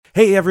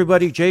Hey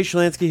everybody, Jay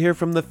Schlansky here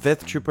from the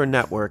Fifth Trooper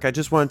Network. I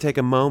just want to take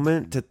a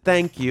moment to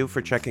thank you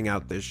for checking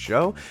out this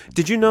show.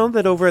 Did you know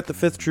that over at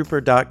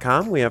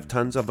thefifthtrooper.com we have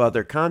tons of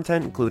other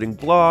content, including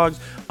blogs,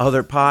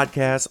 other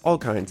podcasts, all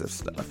kinds of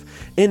stuff.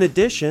 In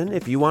addition,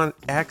 if you want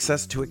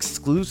access to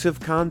exclusive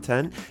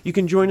content, you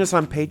can join us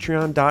on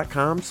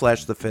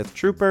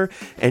patreon.com/thefifthtrooper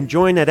and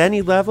join at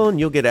any level and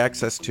you'll get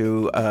access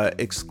to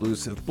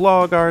exclusive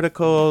blog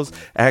articles,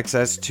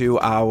 access to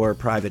our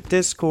private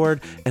Discord,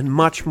 and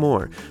much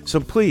more. So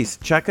please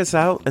check us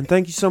out, and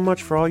thank you so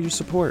much for all your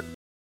support.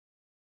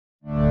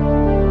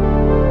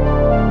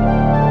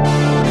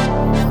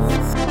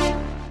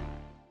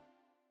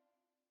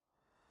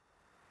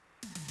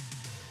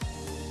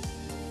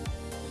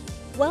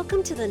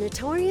 Welcome to the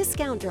Notorious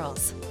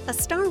Scoundrels, a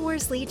Star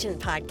Wars Legion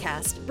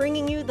podcast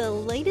bringing you the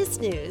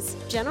latest news,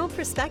 general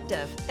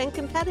perspective, and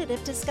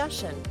competitive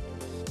discussion.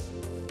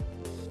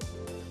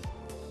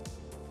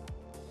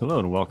 Hello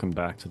and welcome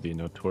back to the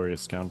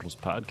Notorious Scoundrels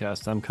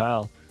podcast. I'm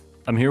Kyle.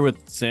 I'm here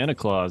with Santa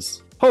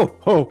Claus. Ho,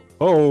 ho,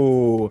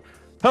 ho.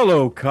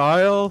 Hello,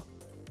 Kyle.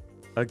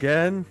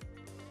 Again.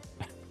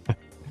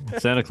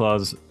 Santa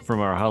Claus from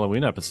our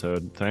Halloween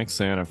episode. Thanks,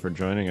 Santa, for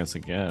joining us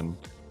again.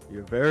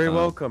 You're very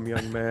welcome,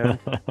 young man.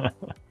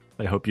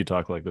 I hope you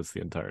talk like this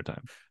the entire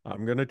time.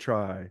 I'm going to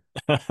try.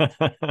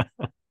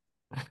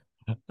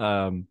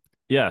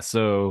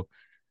 So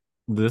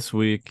this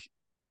week,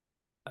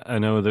 I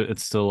know that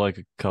it's still like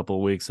a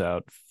couple weeks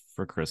out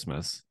for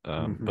Christmas,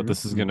 but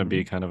this is going to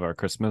be kind of our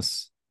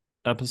Christmas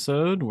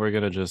episode. We're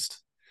going to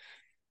just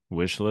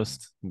wish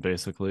list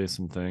basically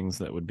some things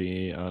that would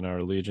be on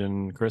our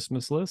Legion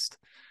Christmas list.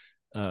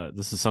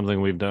 This is something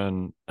we've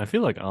done, I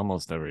feel like,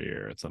 almost every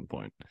year at some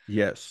point.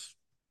 Yes.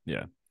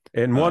 Yeah.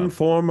 In one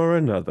form or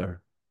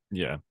another.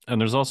 Yeah.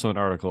 And there's also an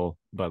article,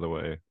 by the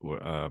way,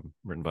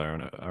 written by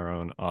our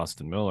own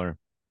Austin Miller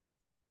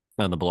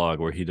on the blog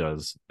where he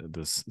does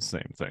this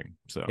same thing.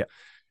 So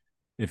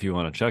if you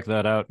want to check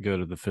that out, go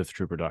to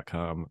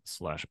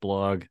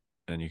thefifthtrooper.com/blog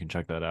and you can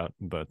check that out.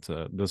 But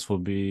this will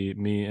be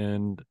me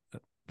and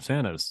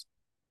Santa's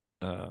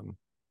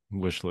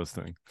wish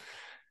listing.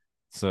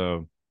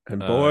 So,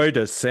 and boy,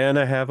 does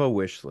Santa have a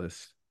wish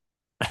list.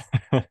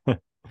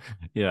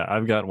 Yeah,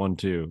 I've got one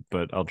too,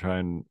 but I'll try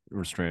and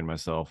restrain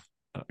myself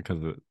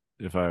because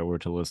if I were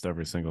to list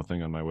every single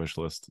thing on my wish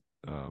list,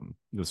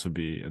 this would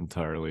be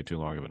entirely too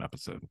long of an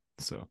episode.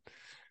 So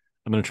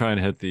I'm going to try and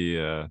hit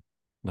the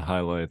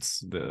highlights,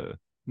 the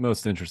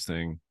most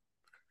interesting,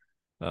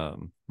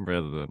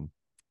 rather than,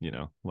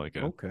 like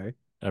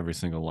every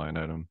single line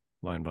item,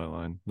 line by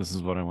line. This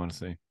is what I want to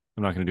see.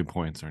 I'm not going to do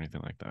points or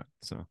anything like that.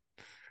 So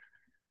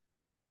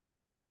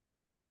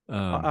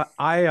I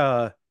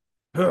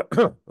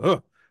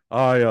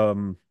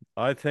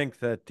think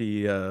that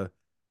the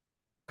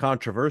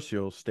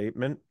controversial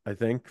statement, I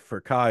think,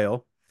 for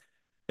Kyle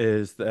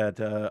is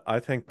that I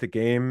think the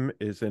game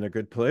is in a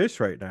good place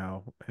right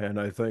now, and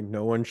I think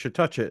no one should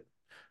touch it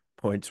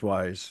points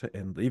wise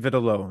and leave it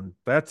alone.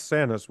 That's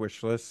Santa's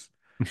wish list.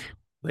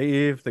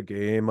 Leave the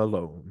game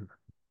alone.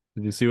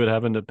 Did you see what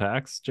happened at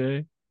PAX,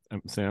 Jay?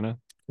 Santa?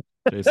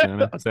 Jay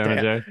Santa?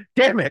 Santa Jay?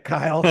 Damn it,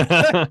 Kyle.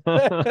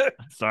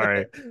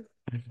 Sorry.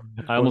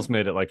 I almost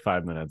made it like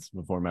 5 minutes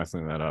before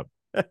messing that up.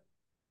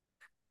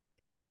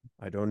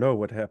 I don't know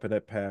what happened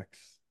at PAX.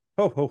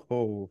 Ho, ho,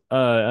 ho.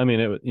 I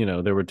mean,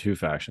 there were two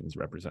factions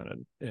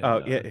represented.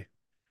 Yeah.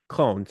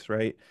 Clones,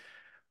 right?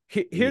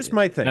 Here's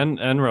my thing.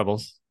 And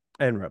rebels.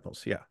 And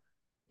rebels, yeah.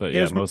 But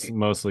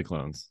mostly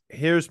clones.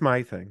 Here's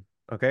my thing,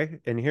 okay?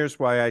 And here's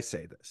why I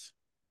say this.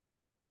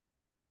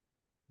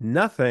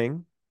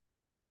 Nothing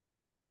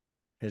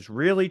has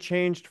really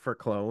changed for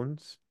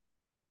clones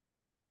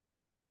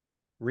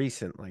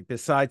recently,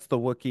 besides the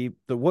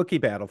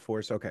Wookiee battle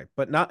force, okay.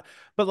 But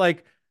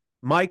like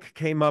Mike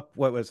came up,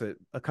 what was it,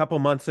 a couple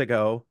months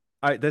ago?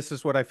 This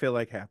is what I feel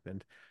like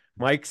happened.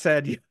 Mike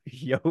said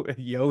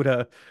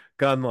Yoda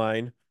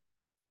gunline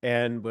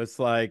and was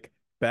like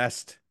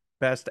best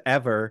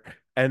ever,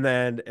 and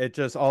then it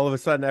just all of a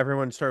sudden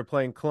everyone started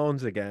playing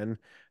clones again,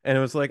 and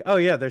it was like, oh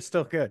yeah, they're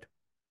still good.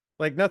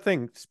 Like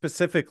nothing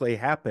specifically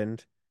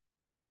happened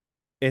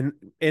in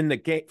the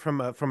game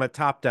from a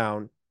top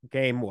down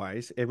game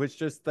wise. It was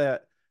just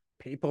that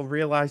people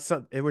realized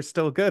it was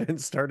still good and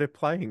started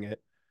playing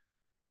it.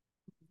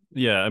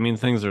 Yeah, I mean,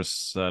 things are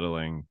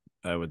settling,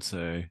 I would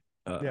say.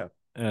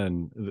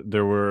 And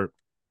there were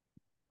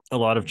a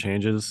lot of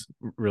changes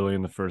really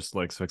in the first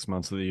like 6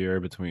 months of the year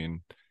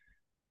between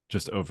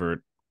just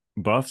overt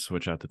buffs,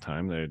 which at the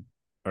time they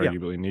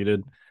arguably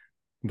needed,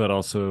 but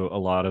also a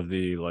lot of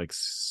the like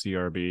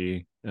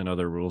CRB and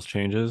other rules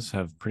changes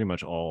have pretty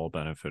much all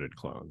benefited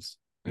clones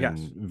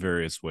in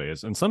various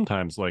ways, and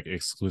sometimes like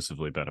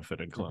exclusively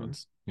benefited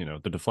clones.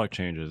 The deflect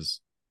changes,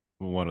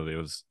 one of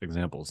those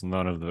examples.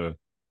 None of the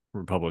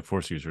Republic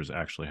Force users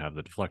actually have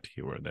the deflect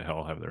keyword. They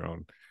all have their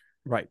own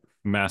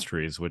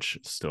masteries, which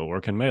still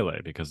work in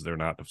melee because they're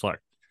not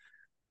deflect.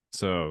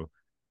 So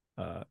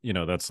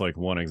that's like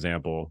one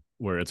example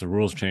where it's a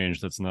rules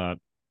change that's not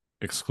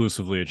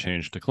exclusively a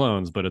change to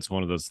clones, but it's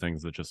one of those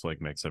things that just like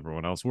makes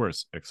everyone else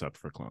worse except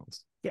for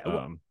clones. Yeah, well,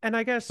 Um, and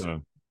I guess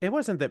so it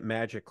wasn't that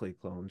magically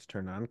clones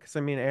turn on, because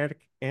I mean,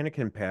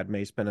 Anakin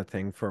Padme's been a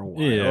thing for a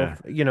while.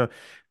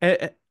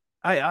 yeah.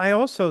 I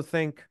also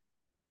think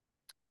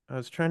I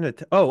was trying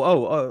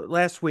to.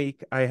 Last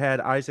week I had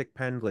Isaac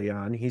Pendley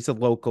on. He's a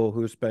local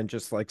who's been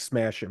just like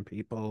smashing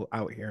people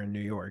out here in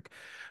New York.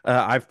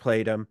 I've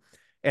played him,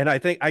 and I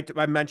think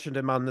I mentioned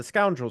him on the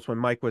Scoundrels when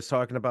Mike was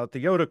talking about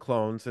the Yoda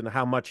clones and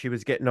how much he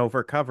was getting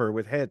over cover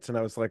with hits, and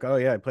I was like, oh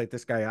yeah, I played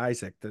this guy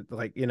Isaac. That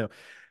like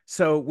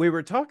so we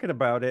were talking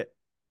about it,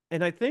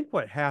 and I think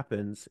what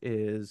happens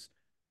is,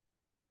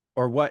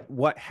 or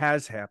what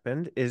has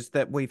happened is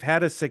that we've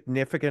had a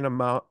significant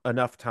amount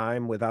enough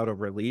time without a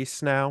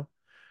release now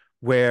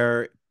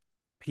where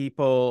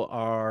people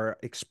are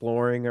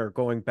exploring or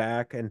going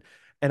back, and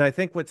I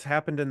think what's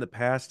happened in the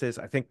past is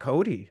I think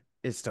Cody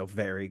is still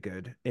very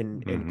good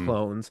in Mm-hmm.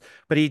 clones,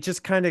 but he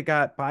just kind of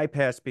got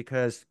bypassed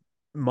because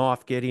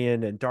Moff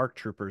Gideon and Dark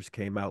Troopers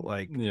came out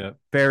like Yeah.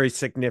 very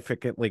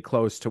significantly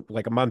close to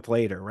like a month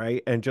later,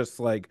 right? And just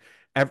like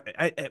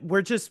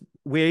we're just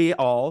we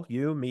all,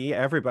 you, me,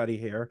 everybody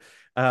here,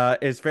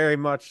 is very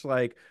much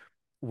like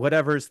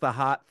whatever's the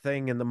hot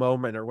thing in the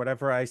moment or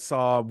whatever I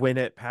saw win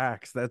at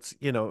PAX. That's,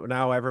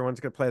 now everyone's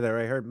gonna play there.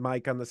 I heard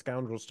Mike on the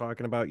Scoundrels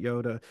talking about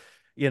Yoda,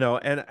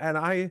 and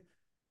I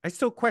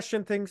still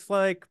question things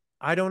like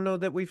I don't know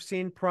that we've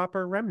seen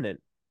proper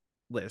remnant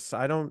lists.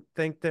 I don't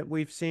think that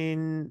we've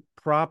seen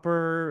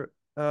proper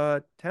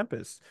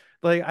Tempest.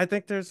 Like I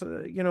think there's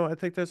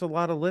a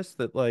lot of lists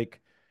that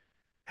like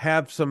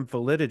have some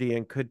validity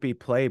and could be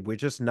played. We're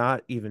just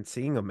not even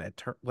seeing them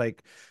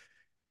like,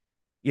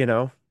 you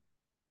know,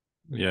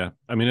 Yeah.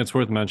 I mean, it's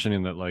worth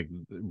mentioning that, like,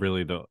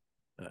 really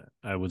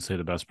I would say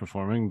the best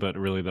performing, but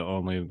really the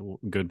only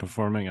good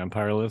performing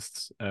Empire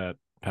lists at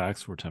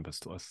PAX were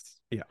Tempest lists.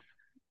 yeah.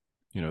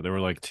 There were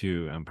like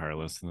two Empire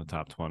lists in the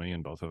top 20,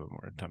 and both of them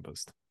were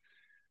Tempest.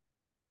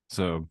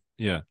 So,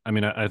 yeah. I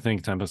mean, I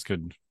think Tempest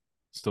could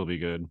still be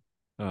good.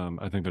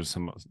 I think there's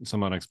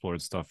some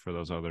unexplored stuff for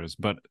those others,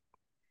 but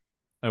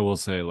I will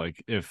say,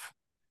 like, if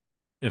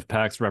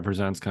PAX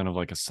represents kind of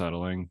like a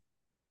settling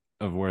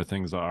of where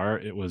things are,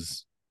 it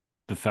was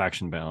the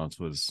faction balance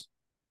was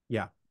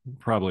Yeah.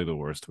 probably the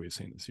worst we've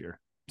seen this year.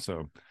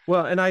 So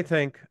Well, and I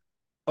think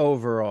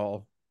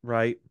overall,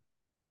 right,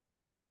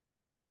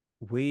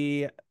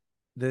 we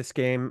this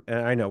game, and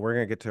I know we're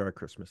gonna get to our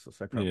Christmas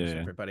list, I promise yeah,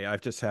 everybody. I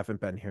just haven't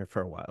been here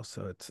for a while,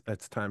 so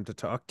it's time to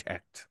talk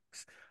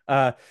tactics.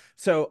 Uh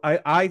so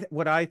I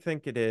what I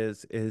think it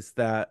is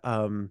that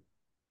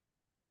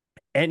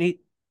any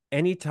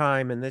any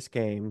time in this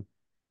game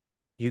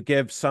you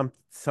give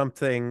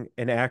something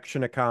an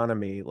action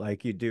economy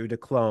like you do to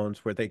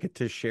clones where they get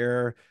to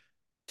share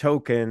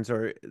tokens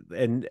or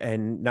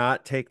and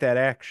not take that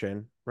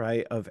action,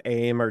 right, of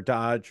aim or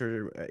dodge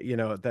or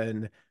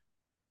then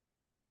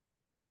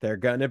they're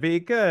gonna be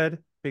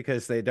good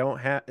because they don't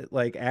have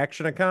like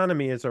action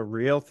economy is a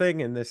real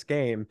thing in this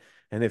game.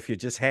 And if you're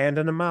just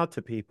handing them out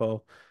to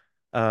people,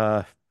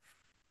 uh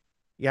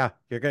yeah,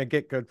 you're gonna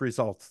get good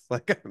results.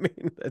 Like, I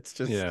mean, it's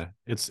just yeah.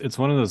 It's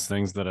one of those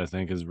things that I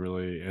think is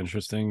really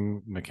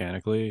interesting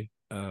mechanically.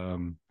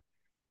 And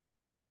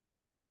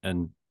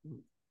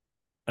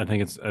I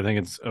think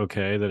it's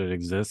okay that it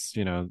exists.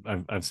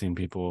 I've seen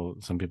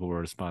some people were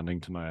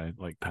responding to my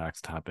like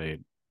PAX top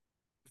eight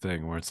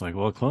thing where it's like,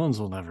 well, clones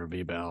will never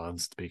be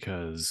balanced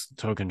because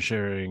token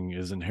sharing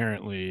is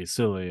inherently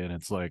silly. And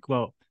it's like,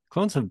 well,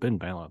 clones have been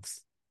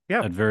balanced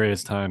yeah, at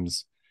various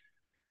times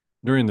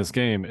during this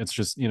game. It's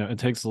just, it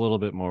takes a little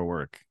bit more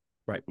work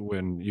right.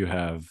 when you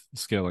have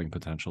scaling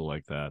potential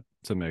like that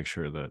to make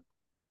sure that,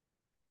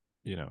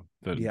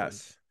 that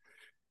Yes.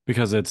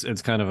 because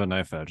it's kind of a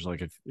knife edge.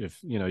 Like if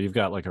you've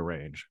got like a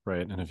range,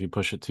 right? And if you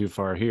push it too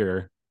far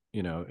here,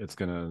 it's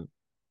gonna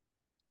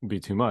be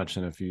too much.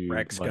 And if you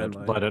Rex let gun it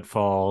line. let it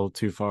fall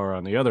too far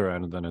on the other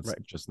end, then it's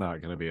Right. just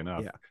not gonna be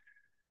enough. Yeah.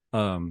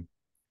 Um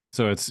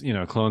so it's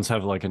clones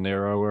have like a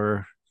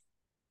narrower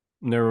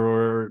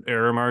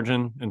error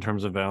margin in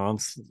terms of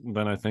balance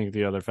than I think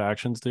the other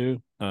factions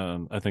do.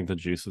 I think the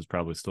juice is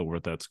probably still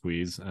worth that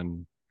squeeze,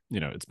 and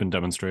it's been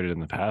demonstrated in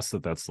the past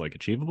that that's like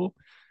achievable.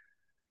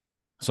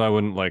 So I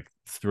wouldn't like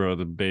throw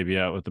the baby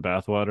out with the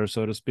bathwater,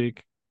 so to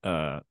speak.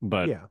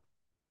 But Yeah.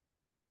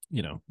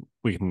 you know,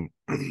 we can,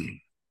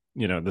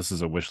 this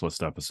is a wish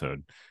list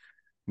episode.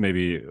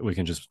 Maybe we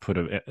can just put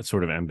it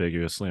sort of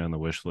ambiguously on the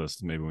wish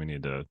list. Maybe we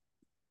need to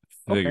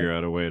Okay. figure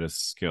out a way to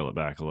scale it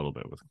back a little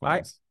bit with I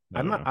clones. I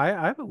don't know. I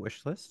have a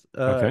wish list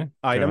Okay, go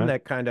item ahead.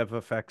 that kind of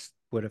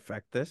would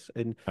affect this.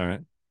 And All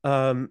right.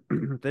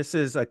 this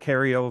is a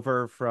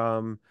carryover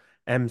from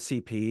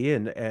MCP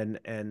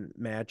and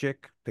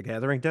Magic the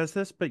Gathering does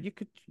this, but you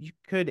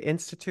could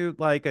institute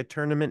like a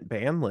tournament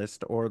ban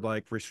list or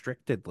like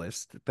restricted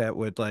list that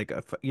would like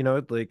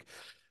like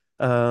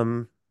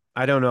um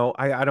I don't know.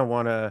 I don't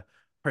want to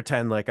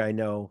pretend like I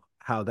know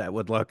how that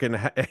would look and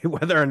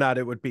whether or not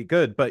it would be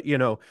good. But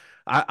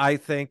I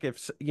think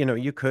if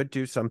you could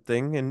do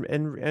something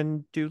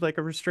and do like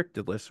a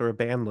restricted list or a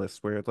ban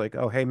list where it's like,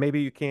 oh, hey,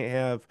 maybe you can't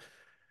have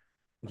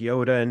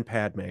Yoda and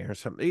Padme or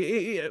something.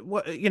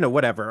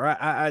 Whatever.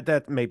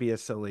 That may be a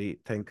silly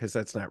thing because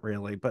that's not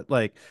really, but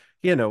like,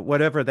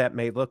 whatever that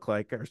may look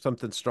like or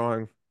something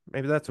strong.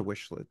 Maybe that's a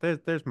wish list.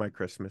 There's my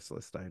Christmas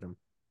list item.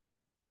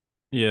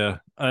 Yeah,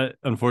 I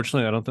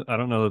unfortunately I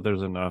don't know that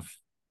there's enough.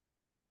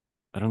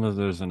 I don't know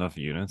that there's enough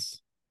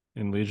units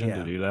in Legion to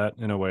Yeah. do that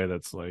in a way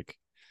that's like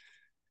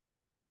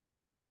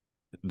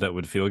that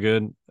would feel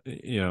good.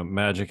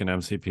 Magic and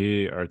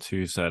MCP are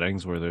two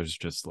settings where there's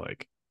just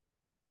like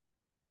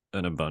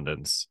an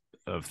abundance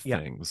of Yeah.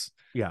 things.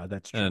 Yeah,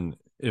 that's true. And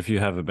if you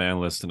have a ban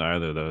list in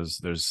either of those,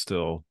 there's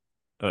still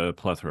a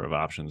plethora of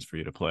options for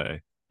you to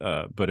play.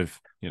 But if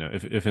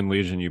in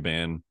Legion you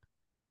ban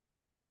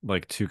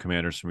like two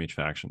commanders from each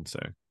faction, say,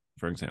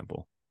 for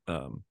example,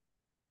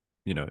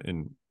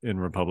 in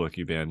Republic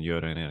you ban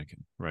Yoda and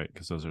Anakin, right?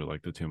 Because those are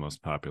like the two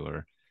most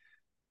popular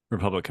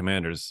Republic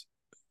commanders.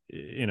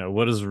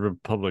 What does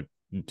Republic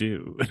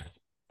do?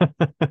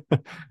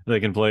 They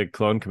can play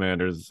clone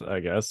commanders,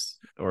 I guess,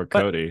 or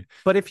But Cody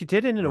but if you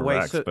did it in a or way,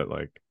 Rex, so but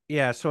like,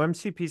 yeah, so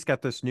MCP's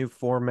got this new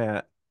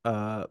format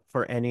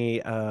for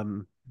any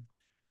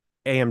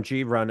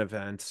AMG run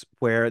events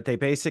where they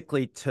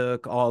basically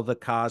took all the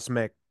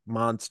cosmic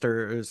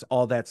monsters,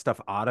 all that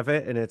stuff out of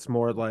it, and it's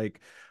more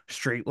like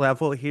street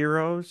level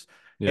heroes.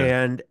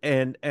 yeah,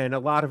 And a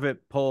lot of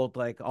it pulled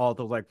like all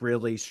the like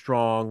really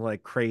strong,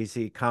 like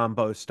crazy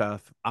combo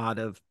stuff out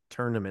of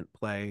tournament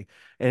play.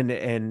 And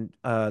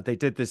they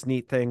did this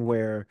neat thing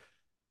where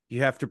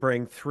you have to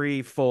bring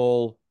three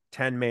full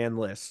 10-man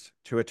lists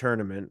to a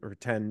tournament or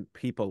 10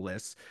 people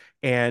lists,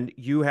 and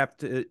you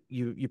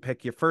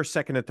pick your first,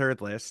 second, and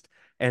third list.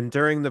 And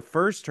during the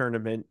first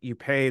tournament you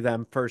pay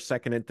them first,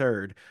 second, and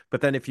third,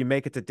 but then if you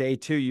make it to day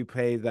two you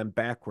pay them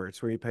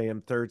backwards, where you pay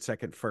them third,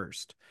 second,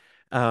 first.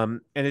 And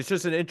it's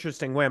just an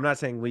interesting way. I'm not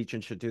saying Legion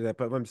should do that,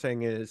 but what I'm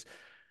saying is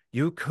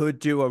you could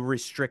do a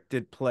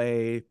restricted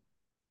play,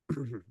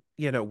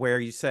 where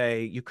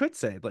you could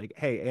say like,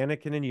 hey,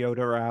 Anakin and Yoda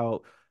are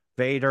out,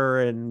 Vader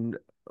and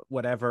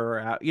whatever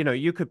are out.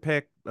 You could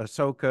pick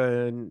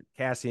Ahsoka and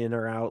Cassian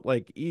are out,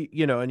 like,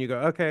 and you go,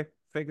 okay,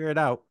 figure it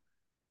out.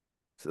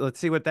 So let's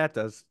see what that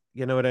does.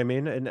 You know what I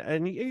mean?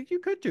 And you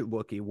could do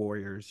Wookiee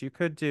warriors. You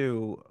could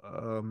do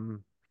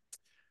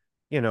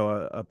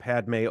a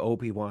Padme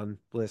Obi-Wan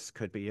list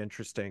could be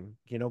interesting,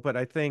 but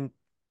I think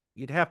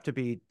you'd have to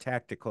be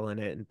tactical in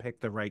it and pick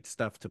the right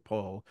stuff to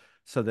pull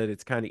so that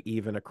it's kind of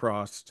even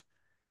across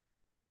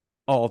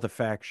all the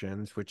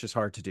factions, which is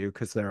hard to do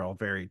because they're all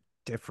very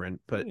different,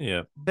 but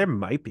yeah, there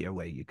might be a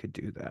way you could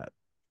do that.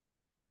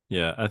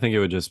 yeah. I think it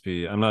would just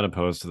be. I'm not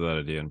opposed to that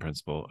idea in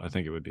principle. I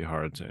think it would be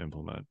hard to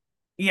implement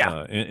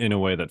Yeah. in a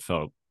way that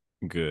felt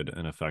good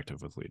and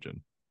effective with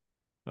Legion.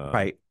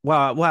 Right.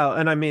 Well,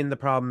 and I mean the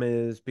problem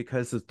is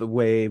because of the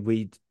way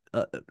we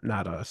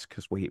not us,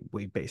 because we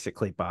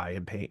basically buy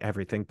and pay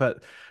everything,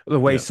 but the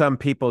way Yeah, some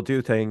people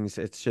do things,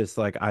 it's just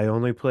like I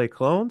only play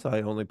clones,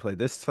 I only play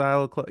this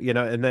style of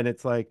and then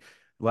it's like,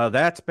 well,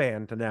 that's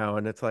banned now,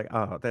 and it's like,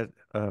 oh, that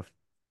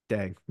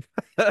dang.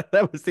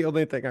 That was the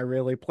only thing I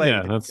really yeah,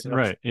 played, that's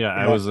right. Yeah,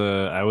 Yeah,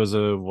 I was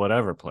a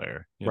whatever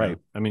player. right.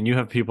 I mean, you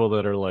have people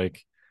that are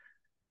like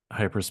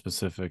hyper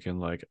specific and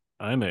like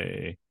I'm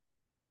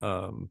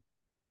um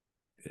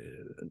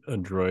a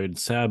droid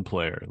sad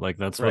player. Like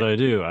that's what Right. I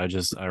do.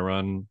 I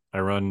run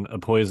a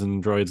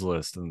poison droids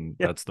list, and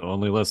Yeah. that's the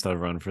only list I've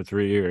run for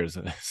 3 years.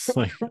 And it's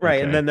like, Right.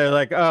 And okay. then they're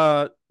like,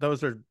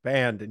 those are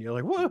banned. And you're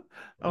like, whoa.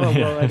 Oh, well,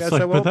 Yeah, I it's guess I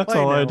like, but won't that's play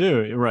all I now.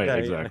 do. Right, Yeah,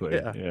 yeah, exactly.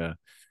 yeah. Yeah. But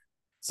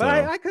So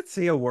I could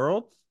see a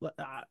world.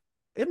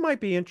 It might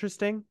be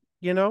interesting,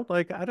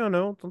 like, I don't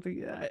know.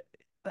 Something,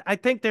 I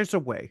think there's a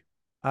way.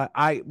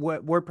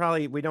 We're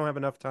probably, we don't have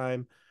enough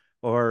time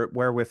or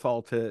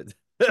wherewithal to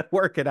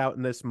work it out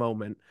in this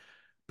moment.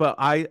 But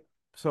I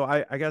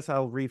guess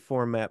I'll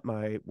reformat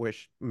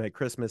my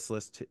Christmas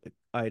list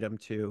item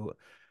to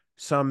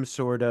some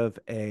sort of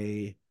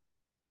a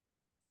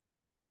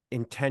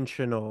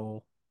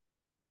intentional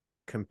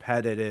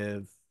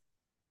competitive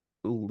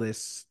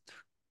list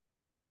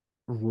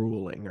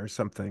ruling or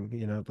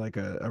something, like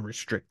a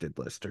restricted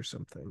list or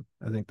something.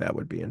 I think that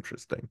would be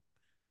interesting.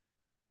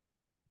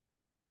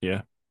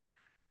 yeah.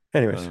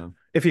 Anyways, Uh,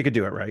 if you could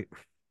do it right.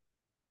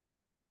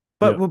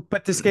 But yep.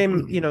 but this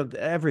game,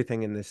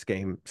 everything in this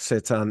game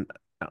sits on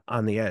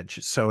the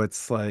edge. So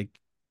it's like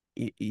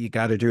you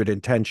got to do it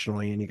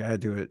intentionally and you got to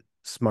do it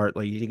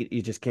smartly.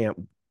 You just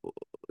can't,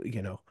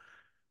 you know,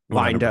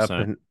 wind up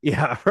 100%. and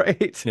yeah,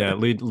 right. Yeah,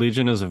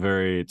 Legion is a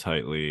very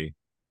tightly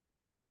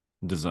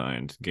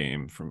designed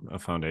game from a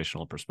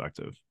foundational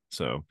perspective.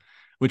 So,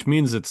 which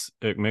means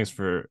it makes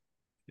for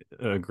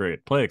a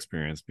great play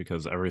experience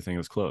because everything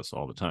is close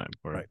all the time,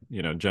 or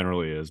Right.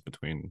 generally is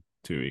between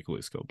two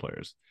equally skilled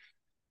players.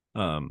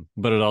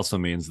 But it also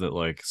means that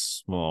like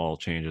small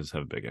changes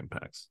have big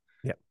impacts.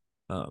 Yeah.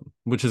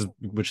 Which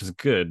is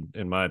good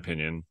in my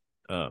opinion,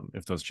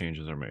 if those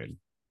changes are made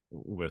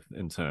with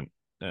intent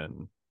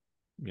and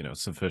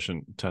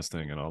sufficient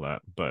testing and all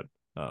that. But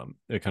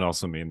it can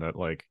also mean that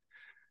like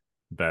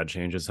bad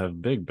changes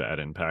have big bad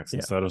impacts Yeah.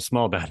 instead of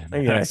small bad Yeah.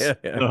 impacts. Yeah.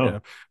 Yeah.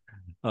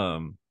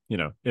 So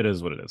Yeah. it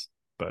is what it is.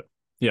 But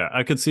yeah,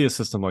 I could see a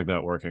system like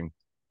that working.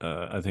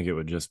 I think it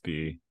would just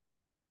be,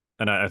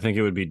 and I think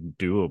it would be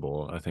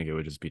doable. I think it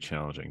would just be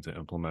challenging to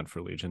implement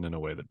for Legion in a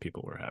way that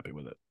people were happy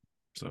with it.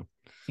 So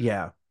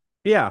Yeah.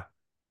 Yeah.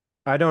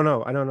 I don't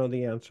know. I don't know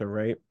the answer,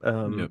 right?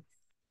 yep.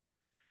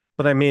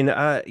 But I mean,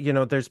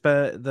 there's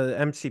been the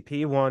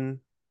MCP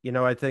one,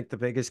 I think the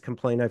biggest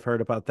complaint I've heard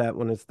about that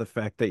one is the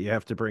fact that you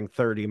have to bring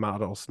 30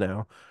 models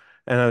now.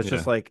 And I was Yeah.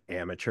 just like,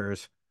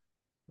 amateurs.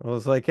 I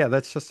was like, yeah,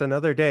 that's just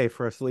another day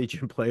for us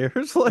Legion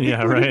players. Like,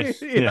 Yeah, what do you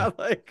right. mean? Yeah. Yeah,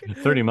 like,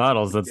 30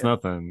 models, that's yeah,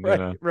 nothing,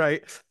 right,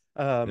 right.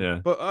 Yeah.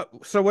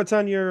 But so what's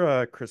on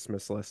your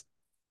Christmas list?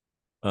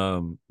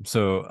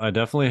 So I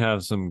definitely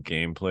have some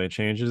gameplay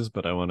changes,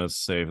 but I want to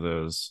save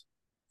those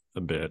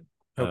a bit.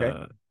 Okay,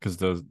 Because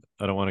those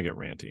I don't want to get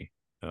ranty.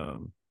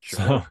 So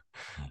sure.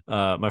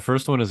 my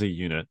first one is a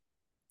unit.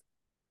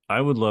 I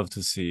would love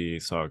to see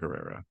Saw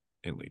Gerrera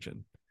in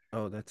Legion.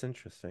 Oh, that's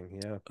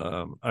interesting.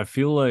 Yeah. I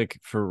feel like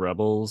for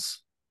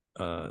Rebels,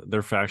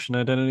 their faction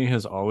identity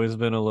has always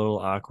been a little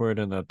awkward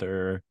in that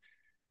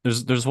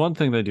there's one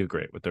thing they do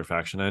great with their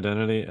faction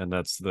identity, and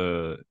that's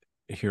the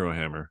hero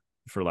hammer,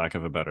 for lack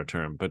of a better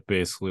term. But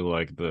basically,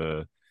 like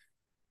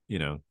you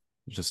know,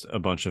 just a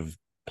bunch of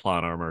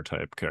plot armor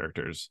type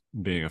characters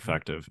being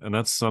effective, and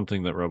that's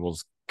something that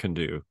Rebels can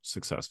do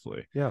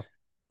successfully. Yeah.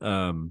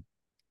 Um,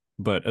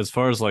 but as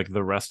far as like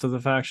the rest of the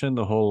faction,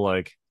 the whole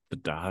like the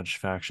Dodge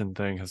faction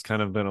thing has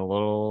kind of been a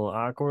little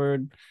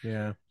awkward,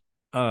 Yeah.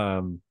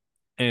 um,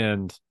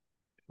 and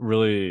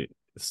really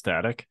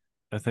static.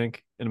 I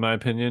think, in my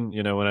opinion,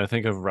 when I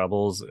think of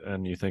Rebels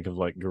and you think of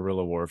like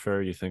guerrilla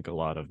warfare, you think a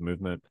lot of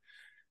movement.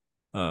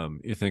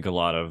 You think a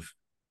lot of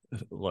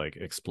like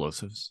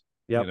explosives.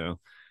 You Yep.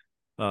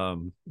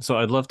 know, so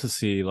I'd love to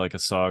see like a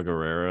Saw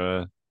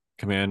Gerrera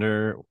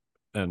commander,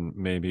 and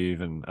maybe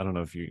even I don't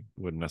know if you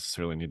would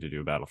necessarily need to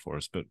do a battle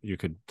force, but you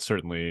could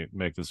certainly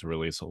make this a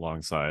release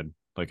alongside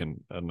like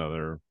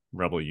another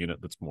rebel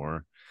unit that's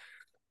more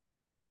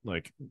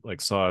like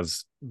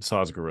Saw's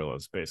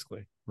guerrillas,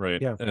 basically,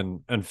 right? Yeah.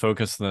 And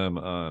focus them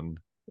on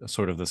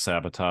sort of the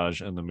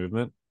sabotage and the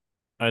movement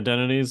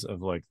identities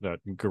of like that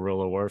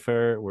guerrilla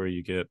warfare where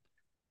you get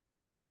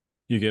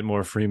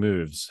more free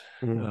moves.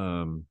 Mhm.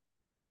 Um,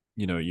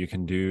 you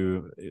can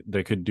do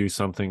they could do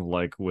something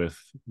like with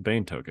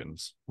Bane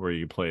tokens where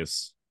you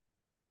place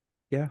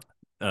Yeah.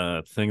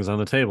 things on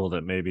the table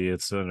that maybe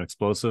it's an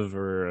explosive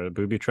or a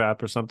booby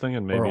trap or something,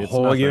 and Or maybe a it's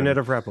whole unit nothing,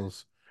 of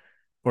rebels.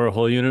 or a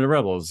whole unit of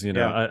rebels.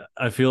 Yeah.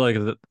 I feel like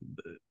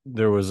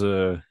there was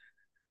a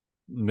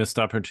missed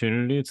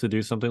opportunity to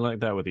do something like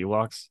that with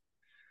Ewoks.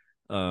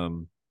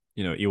 Um,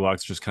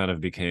 Ewoks just kind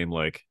of became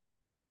like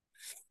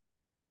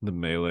the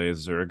melee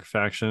Zerg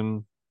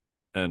faction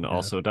and Yeah.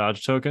 also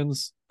dodge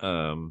tokens.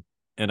 And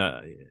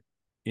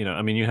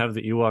I mean, you have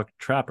the Ewok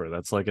Trapper.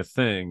 That's like a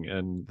thing,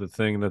 and the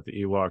thing that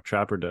the Ewok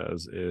Trapper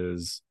does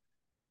is,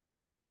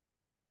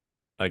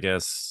 I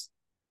guess,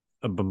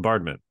 a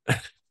bombardment.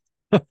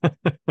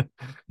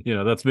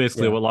 That's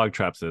basically Yeah. what log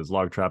traps is.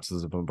 Log traps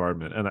is a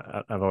bombardment, and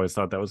I've always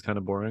thought that was kind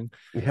of boring.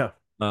 Yeah.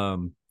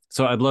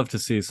 So I'd love to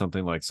see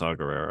something like Saw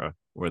Gerrera,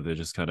 where they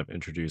just kind of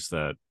introduce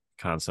that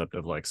concept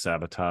of like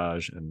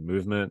sabotage and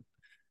movement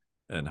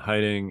and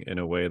hiding in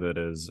a way that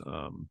is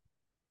a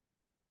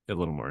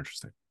little more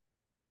interesting.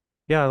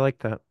 Yeah. I like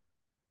that.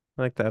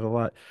 I like that a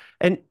lot.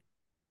 And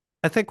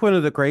I think one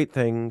of the great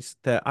things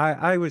that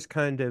I was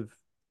kind of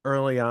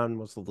early on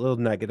was a little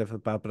negative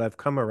about, but I've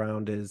come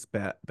around is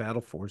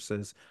battle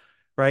forces,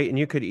 right? And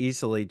you could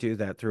easily do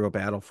that through a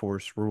battle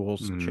force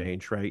rules Mm-hmm.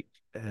 change, right?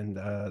 And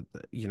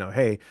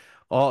hey,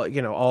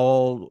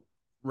 all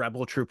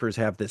rebel troopers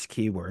have this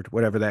keyword,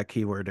 whatever that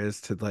keyword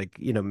is, to like,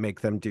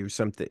 make them do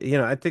something.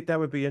 I think that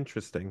would be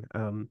interesting.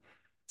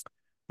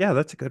 Yeah,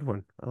 that's a good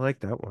one. I like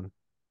that one.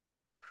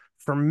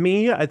 For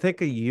me, I think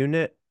a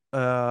unit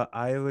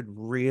I would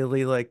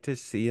really like to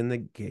see in the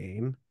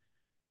game.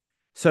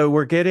 So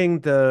we're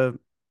getting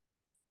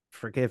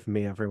forgive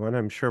me, everyone.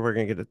 I'm sure we're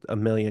gonna get a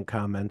million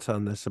comments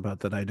on this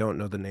about that I don't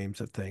know the names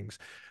of things.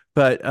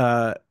 But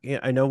yeah,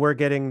 I know we're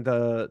getting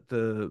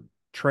the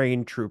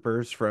trained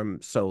troopers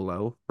from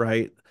Solo,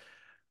 right?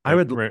 I Yep,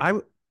 would right. I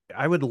would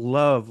I would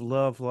love,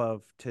 love,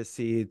 love to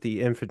see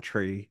the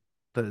infantry,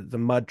 the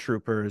mud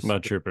troopers.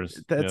 Mud troopers.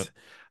 Yep. That's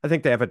I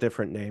think they have a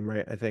different name,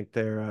 right? I think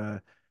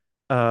they're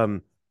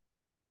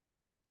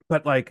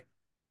but like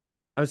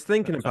I was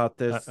thinking about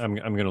this. I'm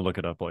gonna look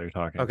it up while you're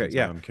talking Okay, because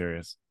now yeah. I'm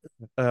curious.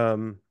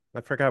 I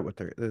forgot what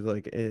they're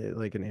like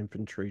an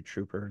infantry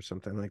trooper or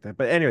something like that.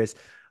 But anyways,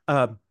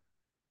 um,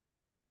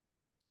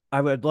 I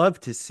would love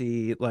to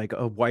see like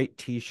a white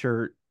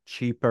t-shirt,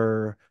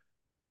 cheaper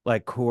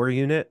like core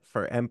unit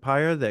for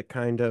Empire that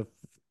kind of,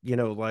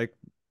 like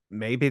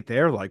maybe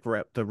they're like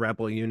the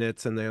rebel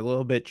units and they're a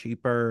little bit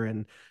cheaper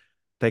and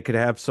they could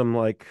have some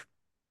like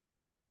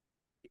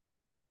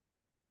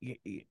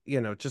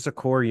just a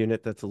core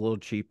unit that's a little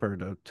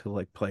cheaper to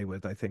like play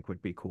with, I think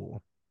would be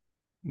cool.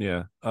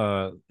 Yeah.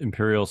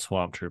 Imperial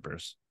Swamp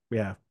Troopers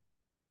Yeah.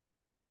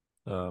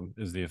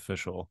 is the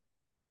official,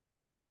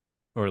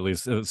 or at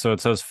least so it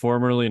says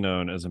formerly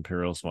known as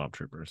Imperial Swamp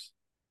Troopers.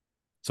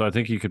 So I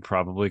think you could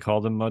probably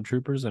call them Mud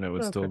Troopers and it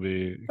would Okay. still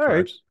be All right.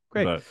 correct.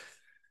 Great. But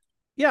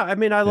Yeah, I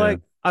mean, yeah,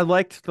 I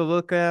liked the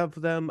look of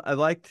them. I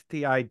liked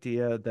the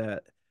idea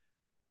that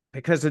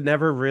because it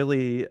never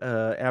really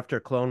after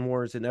Clone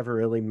Wars, it never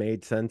really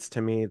made sense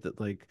to me that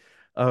like,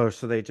 oh,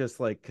 so they just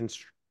like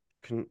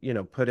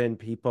put in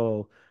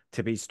people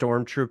to be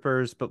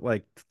stormtroopers, but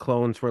like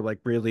clones were like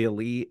really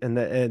elite, and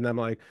I'm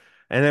like,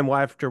 and then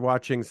after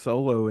watching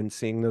Solo and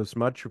seeing those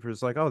mud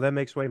troopers, like, oh, that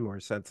makes way more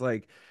sense.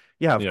 Like,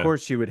 yeah, of yeah,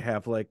 course you would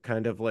have like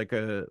kind of like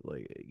a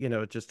like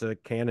just a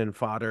cannon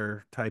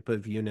fodder type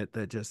of unit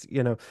that just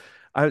so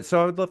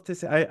I would love to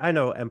see. I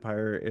know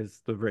Empire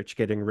is the rich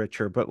getting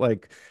richer, but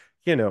like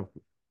you know,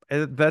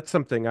 that's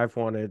something I've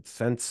wanted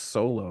since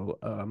Solo.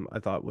 I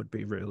thought would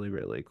be really,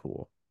 really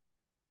cool.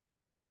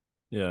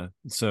 yeah.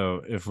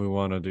 So if we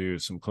want to do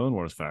some Clone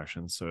Wars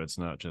factions, so it's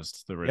not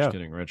just the rich Yeah.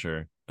 getting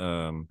richer,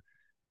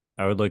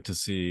 I would like to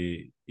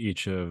see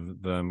each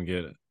of them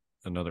get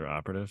another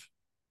operative.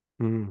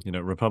 Mm,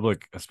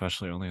 Republic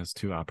especially only has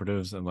two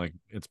operatives, and like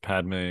it's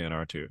Padme and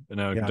R2. And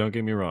now, yeah. don't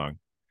get me wrong,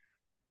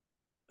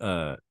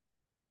 uh,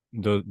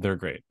 they're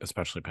great,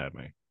 especially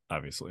Padme,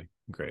 obviously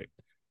great.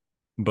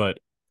 But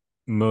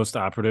most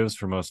operatives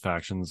for most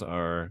factions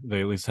are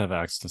they at least have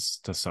access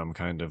to some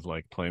kind of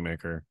like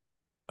playmaker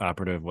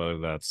operative, whether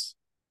that's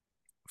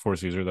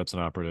force user that's an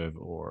operative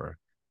or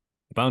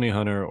bounty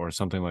hunter or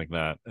something like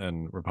that.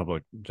 And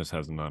Republic just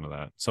has none of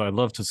that. So I'd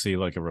love to see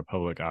like a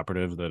Republic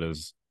operative that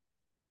is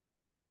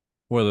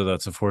whether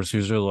that's a force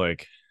user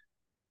like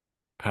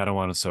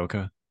Padawan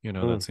Ahsoka,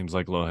 Mm, that seems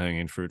like low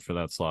hanging fruit for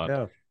that slot.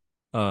 yeah.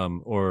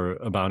 Or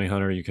a bounty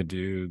hunter, you could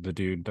do the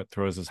dude that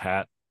throws his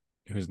hat,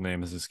 whose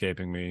name is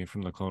escaping me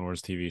from the Clone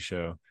Wars TV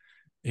show.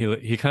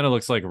 He kind of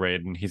looks like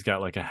Raiden. He's got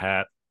like a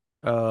hat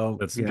Oh,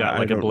 that's yeah. got I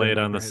like a don't blade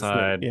on remember the his name.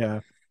 side. Yeah.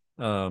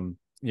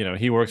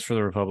 He works for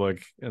the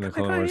Republic in the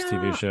Clone Wars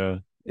TV Yeah. show.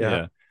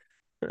 Yeah.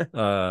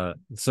 Yeah.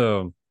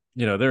 So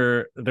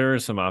there are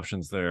some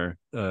options there.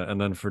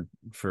 And then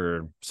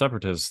for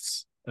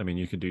separatists, I mean,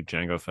 you could do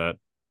Jango Fett.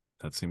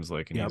 That seems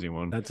like an Yep. easy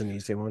one. That's an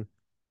easy one.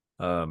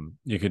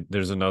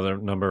 There's another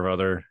number of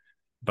other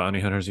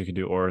bounty hunters. You could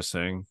do Aura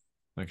Singh.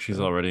 Like she's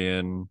Yeah. already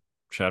in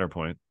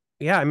Shatterpoint.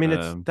 Yeah. I mean,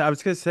 Um, I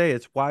was gonna say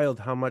it's wild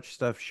how much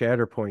stuff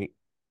Shatterpoint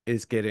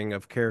is getting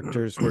of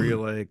characters where you're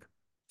like,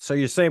 so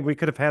you're saying we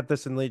could have had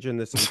this in Legion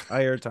this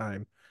entire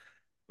time.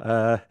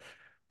 Uh,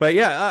 But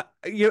yeah,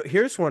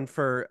 here's one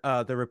for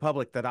the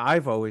Republic that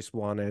I've always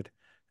wanted.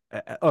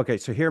 Okay,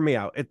 so hear me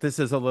out. This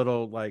is a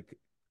little like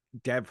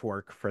dev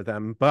work for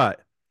them,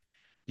 but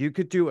you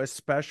could do a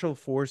special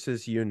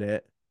forces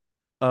unit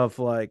of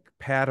like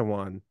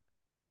Padawan,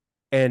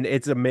 and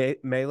it's a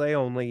melee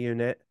only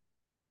unit,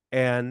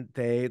 and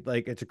they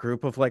like it's a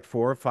group of like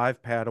 4 or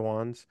 5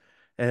 Padawans,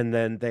 and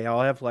then they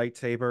all have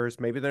lightsabers.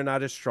 Maybe they're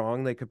not as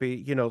strong. They could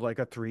be, like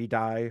a 3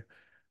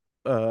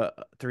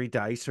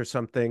 dice or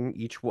something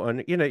each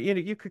one.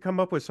 You could come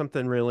up with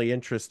something really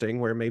interesting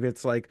where maybe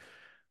it's like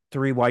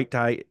 3 white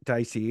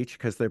dice each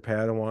because they're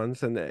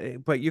Padawans,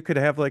 and but you could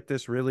have like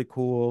this really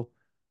cool,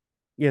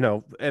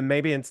 and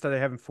maybe instead of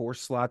having 4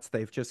 slots,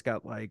 they've just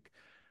got like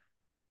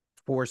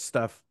 4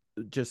 stuff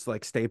just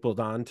like stapled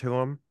onto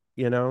them.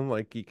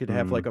 Like you could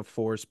have hmm, like a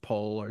force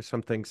pull or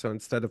something. So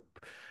instead of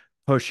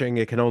pushing,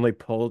 it can only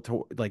pull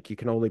to like you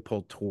can only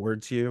pull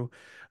towards you.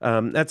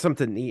 That's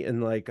something neat.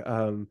 And like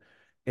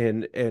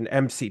in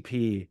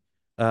MCP,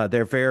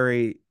 they're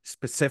very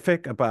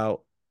specific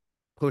about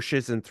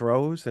pushes and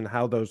throws and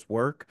how those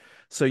work.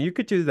 So you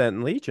could do that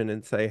in Legion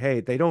and say,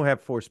 hey, they don't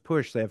have force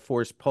push, they have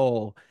force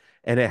pull,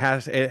 and it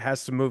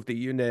has to move the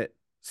unit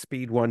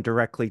speed one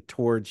directly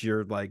towards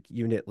your like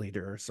unit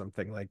leader or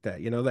something like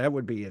that. That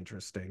would be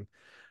interesting.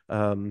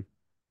 Um,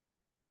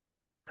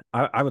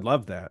 I would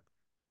love that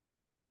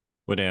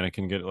would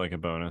Anakin get like a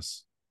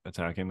bonus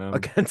attacking them?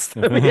 against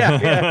them. Yeah,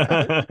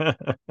 yeah.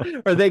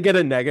 Or they get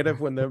a negative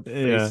when they're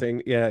Yeah,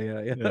 facing. Yeah,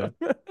 yeah, yeah.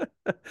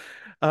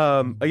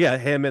 yeah. Yeah,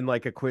 him and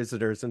like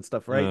Inquisitors and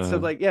stuff, right? So Uh,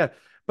 like, yeah,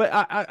 but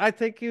I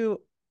think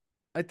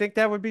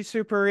that would be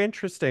super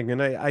interesting,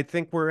 and I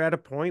think we're at a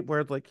point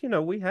where like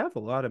we have a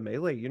lot of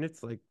melee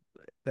units like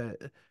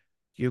that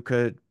you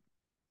could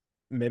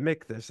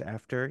mimic this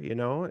after,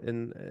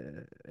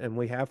 and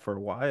we have for a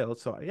while.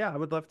 So yeah, I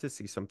would love to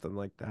see something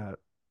like that.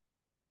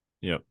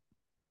 yep.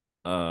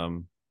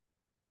 Um,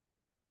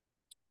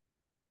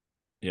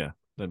 yeah,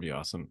 that'd be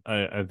awesome.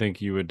 I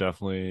think you would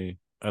definitely.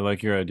 I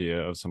like your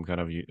idea of some kind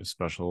of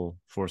special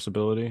force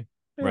ability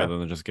Yeah, rather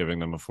than just giving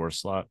them a force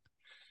slot.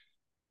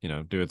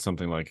 Do it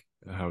something like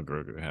how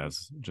Grogu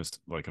has just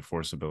like a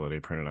force ability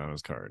printed on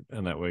his card,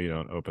 and that way you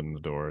don't open the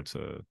door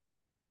to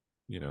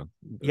you know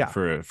yeah,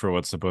 for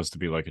what's supposed to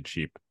be like a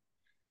cheap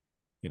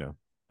you know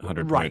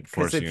 100 Right, point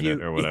because force if unit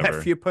you or yeah,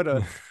 if whatever. you put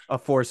a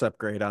force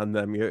upgrade on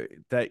them,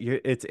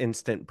 it's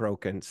instant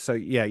broken. So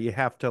yeah, you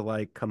have to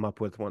like come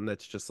up with one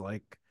that's just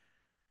like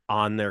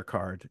on their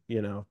card,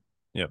 you know.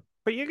 Yep.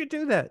 But you could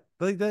do that.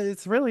 Like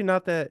it's really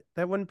not that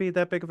wouldn't be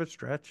that big of a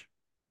stretch.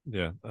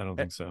 Yeah, I don't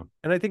A- think so.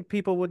 And I think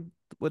people would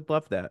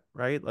love that,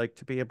 right? Like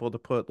to be able to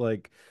put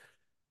like,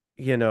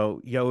 you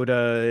know,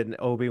 Yoda and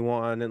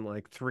Obi-Wan and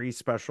like three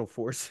special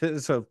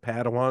forces of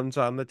Padawans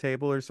on the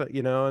table or so,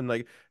 you know, and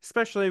like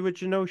especially with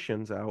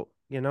Genosians out,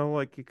 you know,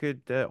 like you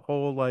could that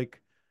whole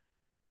like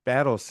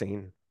battle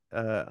scene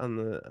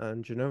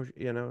on Genosha,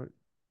 you know,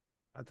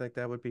 I think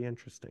that would be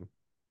interesting.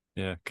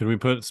 Yeah. Could we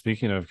put,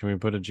 speaking of, can we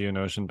put a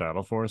Geonosian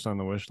battle force on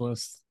the wish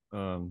list?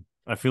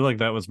 I feel like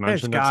that was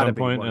There's mentioned at got to some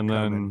be point, one and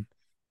coming. then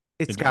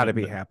It's got to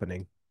be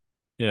happening.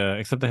 yeah,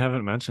 except they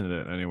haven't mentioned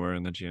it anywhere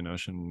in the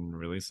Geonosian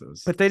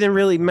releases. But they didn't So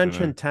really I don't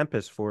know. mention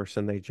Tempest Force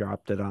and they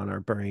dropped it on our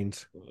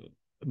brains.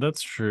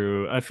 That's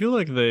true. I feel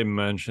like they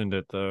mentioned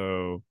it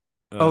though.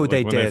 Oh, Like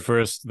they when did.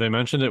 they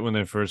mentioned it when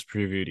they first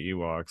previewed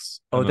Ewoks,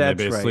 Oh, and then they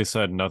that's basically right.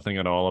 said nothing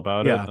at all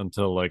about it Yeah,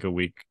 until like a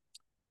week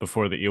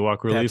before the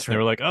Ewok release, that's and they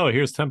were right. like, "Oh,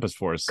 here's Tempest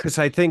Force." Because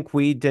I think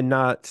we did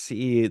not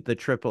see the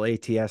triple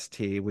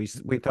ATST. We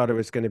thought it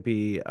was going to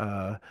be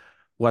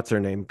what's her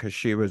name? Because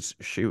she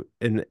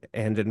and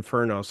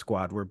Inferno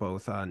Squad were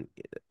both on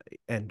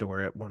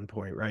Endor at one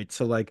point, right?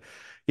 So like,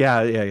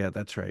 yeah,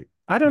 that's right.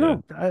 I don't Yeah,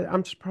 know.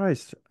 I'm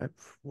surprised.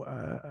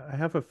 I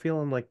have a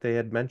feeling like they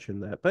had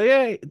mentioned that, but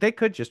yeah, they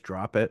could just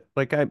drop it.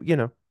 Like you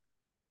know,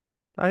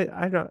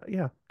 I don't.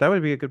 Yeah, that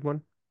would be a good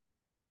one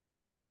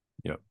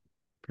yeah.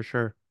 for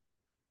sure.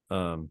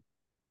 Um,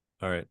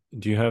 all right.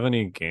 Do you have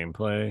any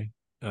gameplay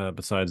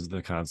besides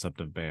the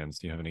concept of bands?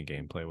 Do you have any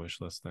gameplay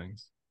wish list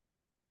things?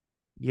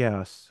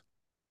 Yes.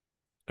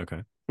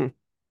 Okay.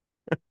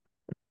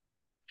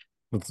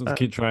 Let's Uh,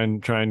 try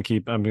and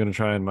keep. I'm gonna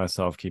try and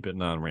myself keep it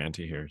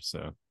non-ranty here.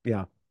 So,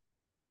 yeah.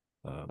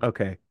 um,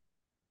 Okay.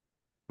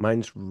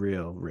 Mine's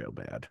real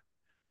bad.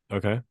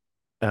 okay.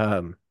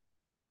 Um,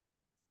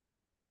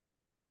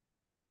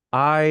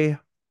 I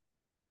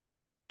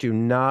do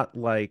not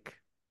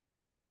like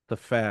the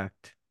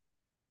fact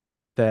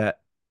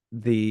that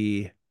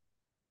the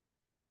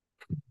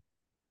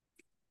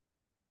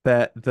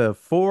the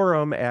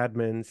forum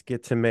admins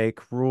get to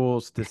make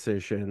rules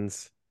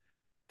decisions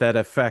that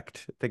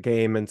affect the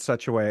game in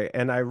such a way.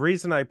 And I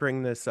reason I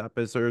bring this up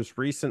is there's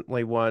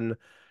recently one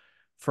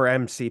for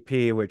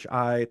MCP, which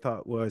I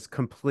thought was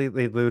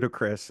completely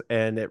ludicrous.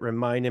 And it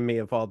reminded me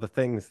of all the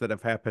things that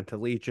have happened to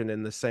Legion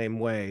in the same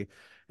way.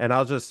 And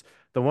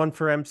the one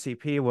for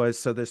MCP was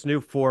so this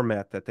new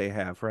format that they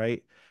have,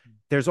 right?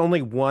 There's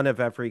only one of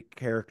every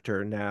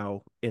character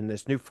now in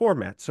this new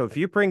format. So if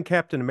you bring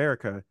Captain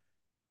America,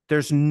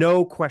 there's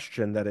no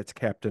question that it's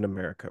Captain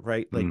America,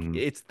 right? Like Hmm.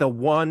 it's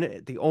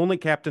the only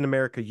Captain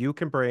America you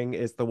can bring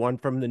is the one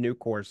from the new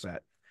core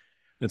set.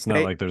 It's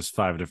not They like there's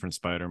five different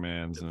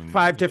Spider-Mans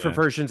and five different yeah,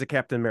 versions of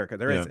Captain America.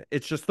 There yeah. isn't.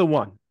 It's just the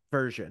one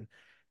version.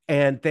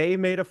 And they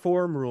made a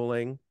forum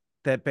ruling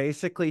that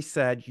basically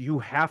said you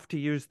have to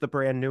use the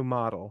brand new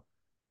model.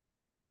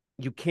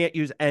 You can't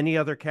use any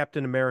other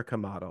Captain America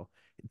model.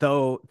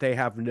 Though they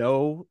have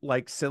no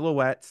like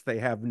silhouettes, they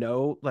have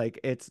no like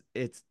it's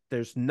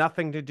there's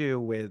nothing to do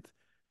with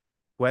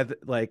whether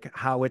like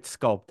how it's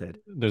sculpted.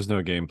 There's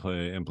no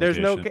gameplay There's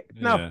implication.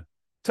 no. Yeah,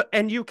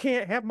 And you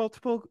can't have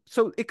multiple.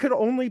 So it could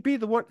only be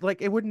the one.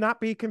 Like it would not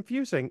be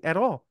confusing at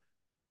all.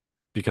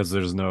 because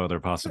there's no other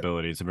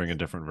possibility to bring a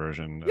different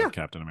version Yeah, of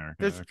Captain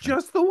America. there's Okay.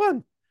 just the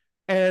one.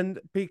 And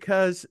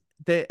because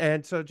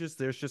and so just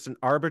there's just an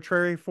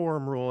arbitrary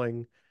form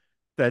ruling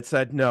that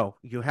said no,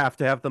 you have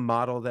to have the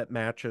model that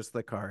matches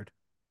the card.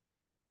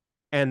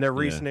 And their Yeah.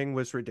 reasoning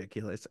was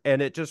ridiculous.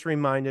 And it just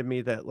reminded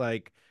me that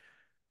like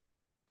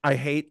I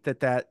hate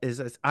that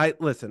I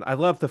listen, I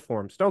love the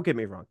forums, don't get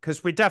me wrong,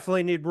 because we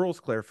definitely need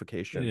rules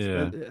clarifications.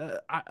 Yeah.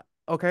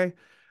 Okay.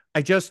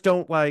 I just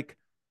don't like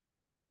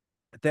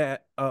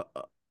that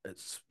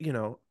it's, you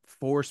know,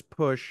 force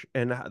push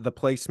and the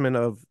placement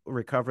of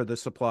recover the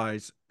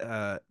supplies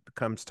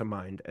comes to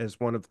mind as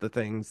one of the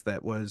things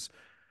that was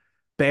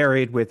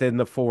buried within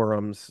the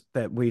forums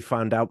that we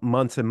found out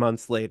months and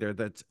months later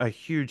that's a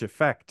huge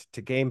effect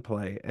to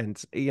gameplay.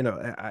 And you know,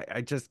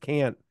 I just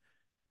can't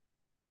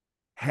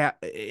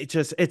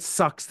it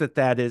sucks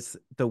that is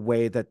the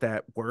way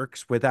that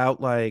works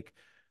without like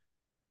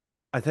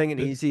I think an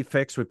easy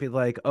fix would be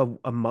like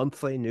a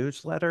monthly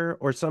newsletter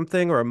or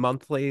something or a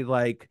monthly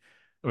like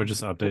Or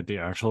just update the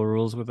actual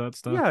rules with that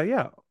stuff.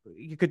 yeah,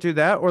 you could do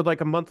that or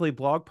like a monthly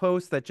blog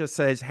post that just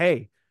says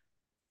hey,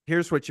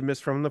 here's what you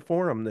missed from the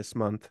forum this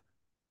month,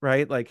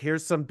 right? Like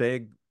here's some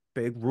big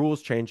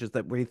rules changes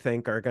that we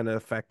think are going to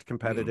affect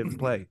competitive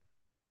play.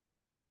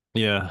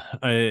 Yeah,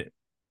 I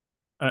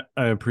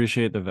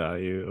appreciate the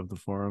value of the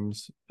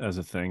forums as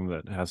a thing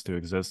that has to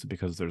exist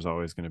because there's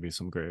always going to be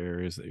some gray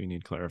areas that you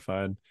need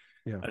clarified.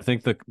 Yeah, I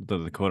think the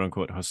quote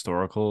unquote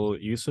historical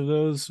use of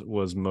those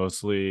was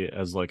mostly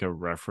as like a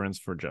reference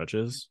for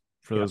judges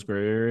for yeah, those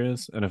gray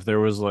areas. And if there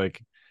was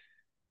like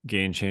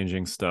game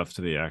changing stuff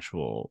to the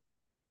actual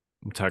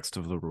text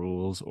of the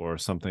rules or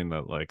something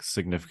that like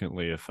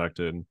significantly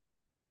affected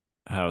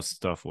how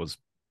stuff was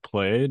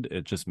played,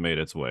 it just made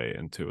its way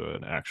into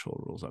an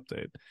actual rules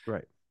update.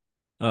 Right.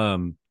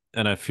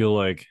 And I feel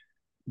like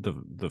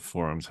the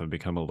forums have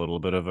become a little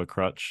bit of a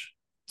crutch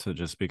to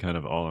just be kind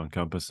of all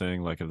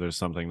encompassing. Like if there's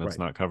something that's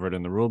Right. not covered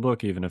in the rule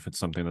book, even if it's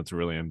something that's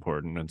really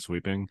important and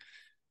sweeping,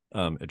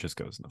 it just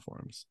goes in the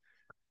forums.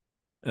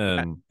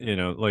 And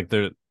like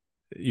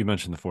you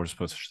mentioned the force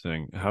push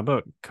thing. How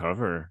about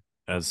cover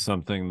as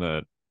something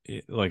that,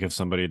 like, if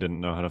somebody didn't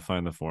know how to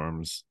find the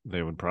forms,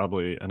 they would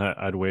probably, and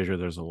I'd wager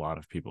there's a lot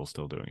of people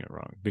still doing it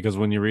wrong, because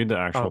when you read the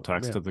actual Oh,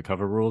 text yeah. of the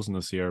cover rules in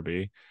the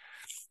CRB,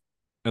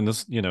 and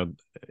this,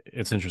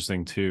 it's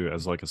interesting too,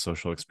 as like a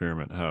social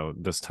experiment, how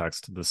this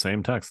text, the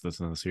same text that's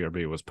in the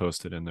CRB, was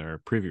posted in their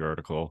preview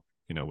article,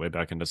 way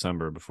back in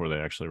December before they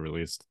actually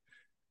released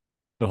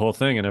the whole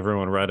thing, and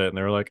everyone read it and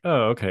they were like,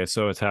 oh, okay,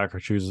 so attacker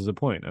chooses a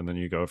point, and then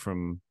you go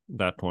from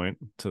that point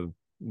to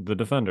the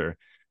defender.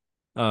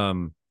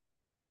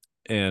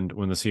 And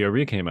when the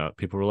CRB came out,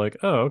 people were like,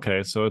 oh,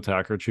 okay, so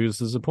attacker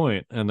chooses a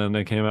point. And then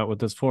they came out with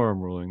this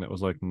forum ruling that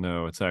was like,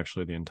 no, it's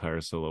actually the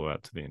entire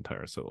silhouette to the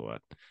entire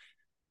silhouette.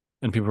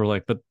 And people were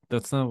like, but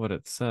that's not what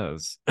it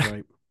says.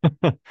 Right.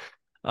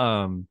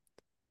 um,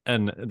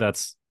 and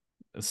that's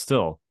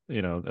still,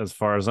 as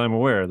far as I'm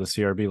aware, the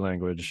CRB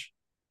language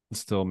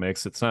still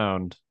makes it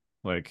sound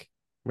like,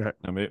 Right.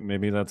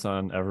 maybe that's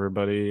on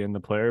everybody in the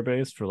player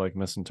base for like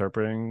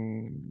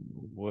misinterpreting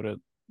what it,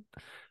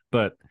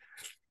 but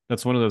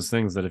that's one of those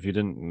things that if you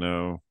didn't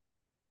know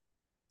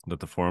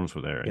that the forums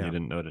were there and you Yeah.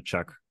 didn't know to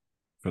check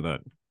for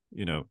that,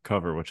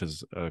 cover, which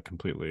is a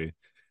completely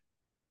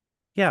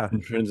Yeah.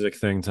 intrinsic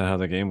thing to how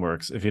the game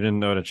works. If you didn't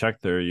know to check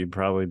there, you'd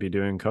probably be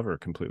doing cover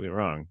completely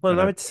wrong. Well, and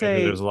And I I would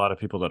wager there's say, a lot of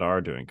people that are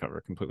doing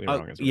cover completely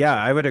wrong as a yeah,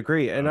 result. I would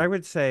agree. And So I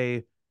would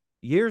say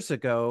years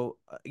ago,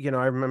 I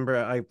remember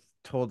I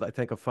told, I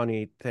think, a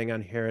funny thing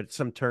on here at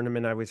some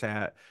tournament I was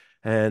at,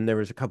 and there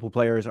was a couple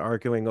players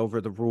arguing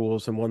over the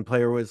rules, and one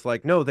player was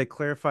like, "No, they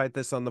clarified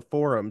this on the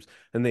forums,"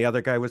 and the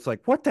other guy was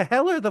like, "What the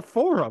hell are the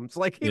forums?"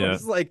 Like he yeah,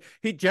 was like,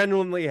 he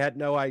genuinely had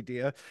no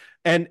idea.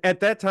 And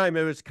at that time,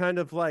 it was kind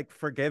of like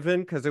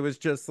forgiven because it was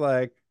just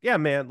like, "Yeah,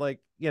 man,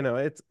 like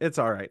it's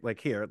all right. Like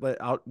here,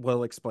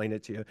 we'll explain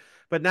it to you."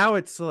 But now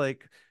it's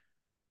like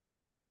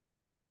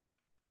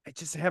I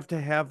just have to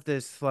have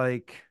this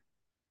like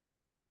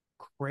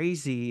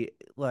crazy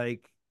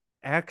like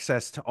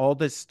access to all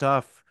this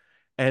stuff,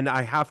 and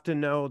I have to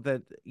know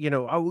that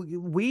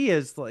we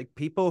as like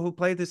people who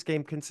play this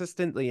game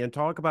consistently and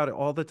talk about it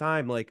all the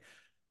time, like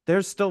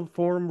there's still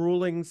forum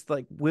rulings,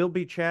 like we'll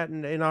be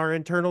chatting in our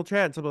internal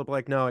chat, so they'll be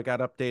like, no, I got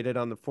updated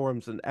on the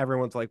forums, and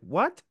everyone's like,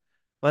 what?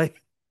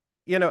 Like,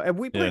 and yeah,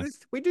 we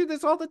do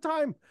this all the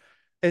time.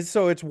 And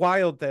so it's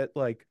wild that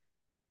like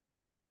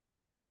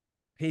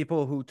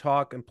people who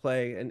talk and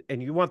play,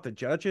 and you want the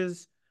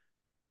judges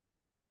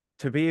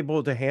to be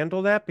able to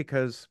handle that,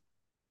 because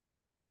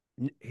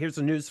here's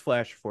a news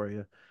flash for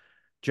you.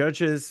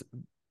 Judges,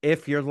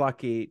 if you're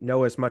lucky,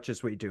 know as much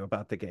as we do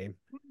about the game.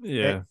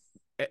 yeah,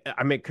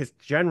 I mean, because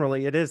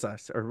generally it is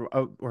us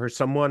or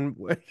someone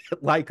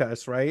like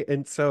us, right?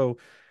 And so,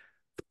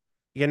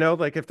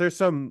 like if there's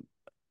some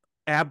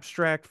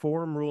abstract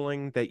form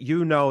ruling that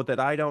that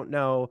I don't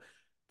know,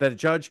 that a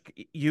judge,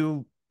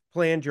 you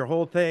planned your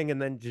whole thing,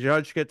 and then the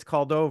judge gets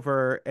called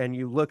over and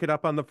you look it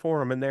up on the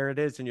forum and there it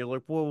is, and you're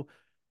like, well,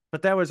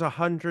 but that was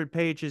 100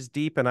 pages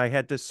deep, and I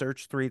had to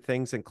search three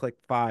things and click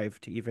five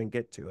to even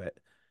get to it.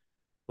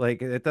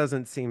 Like it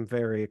doesn't seem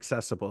very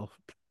accessible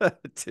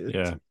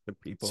yeah. to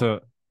people.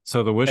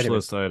 So the wish Anyways,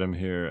 list item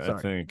here, I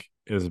sorry. think,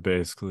 is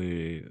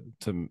basically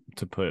to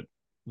put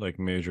like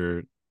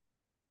major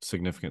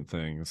significant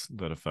things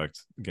that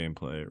affect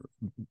gameplay,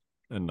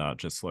 and not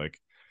just like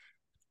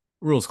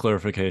rules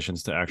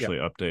clarifications to Yeah, actually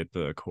update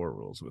the core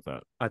rules with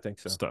that I think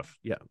so. stuff.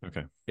 Yeah,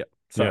 Okay. yeah.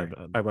 Yeah. Sorry,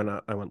 I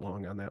went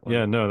long on that one.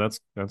 Yeah. No, that's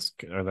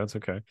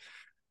okay.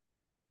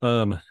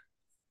 Um,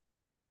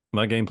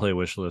 my gameplay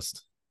wish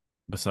list,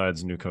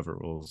 besides new cover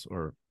rules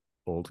or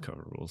old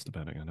cover rules,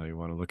 depending on how you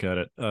want to look at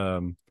it,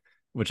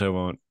 which I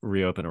won't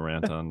reopen a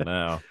rant on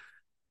now,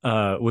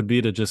 would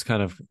be to just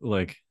kind of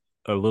like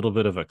a little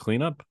bit of a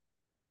cleanup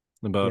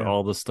about Yeah.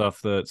 all the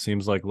stuff that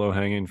seems like low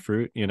hanging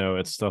fruit.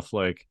 It's stuff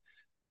like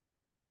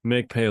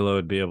make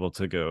payload be able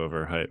to go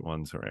over height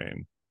one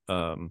terrain.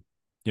 Um,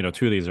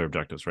 two of these are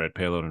objectives, right?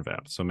 Payload and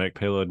VAP. So make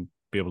payload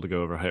be able to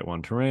go over height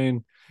one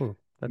terrain. That's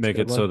a Make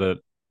good it one. so that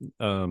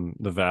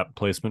the VAP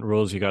placement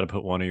rules, you got to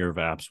put one of your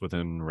VAPs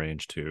within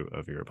range two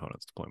of your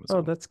opponent's deployment Oh,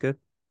 zone. that's good.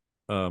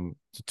 So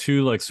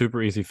two like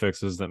super easy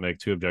fixes that make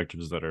two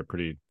objectives that are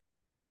pretty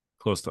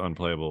close to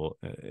unplayable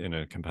in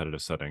a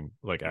competitive setting,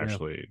 like Yeah.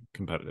 actually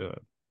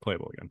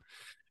playable again.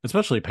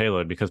 Especially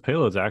payload, because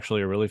payload's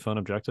actually a really fun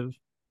objective,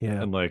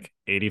 Yeah. and like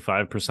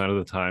 85% of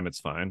the time it's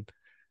fine,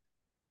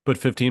 but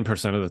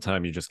 15% of the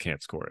time you just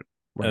can't score it,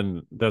 Right.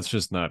 and that's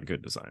just not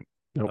good design.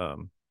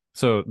 Nope.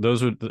 So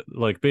those are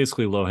like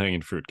basically low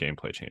hanging fruit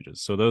gameplay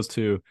changes. So those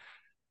two,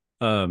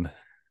 um,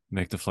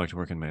 make deflect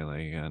work in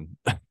melee again.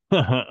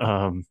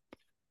 um,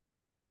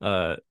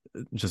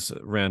 just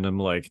random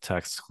like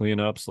text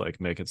cleanups, like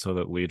make it so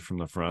that lead from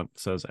the front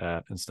says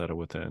at instead of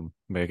within.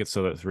 Make it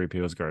so that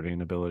 3PO's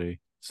guardian ability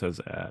says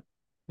at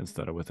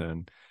instead of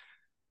within.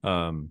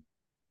 Um,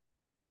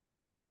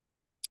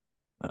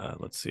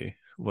 let's see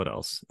what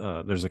else.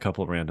 There's a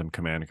couple random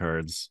command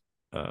cards,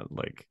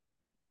 like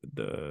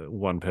the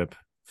one pip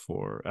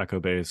for Echo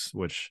Base,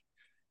 which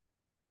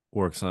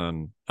works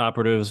on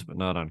operatives but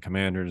not on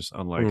commanders,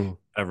 unlike Mm,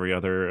 every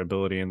other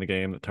ability in the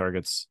game that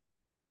targets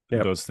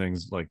yep. those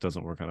things, like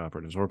doesn't work on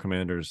operatives or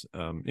commanders.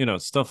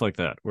 Stuff like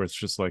that, where it's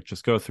just like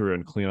just go through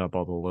and clean up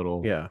all the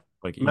little Yeah.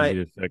 like My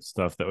easy to fix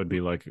stuff that would be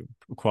like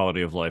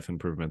quality of life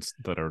improvements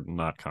that are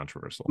not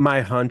controversial.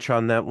 my hunch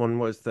on that one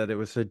was that it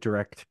was a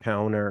direct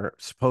counter,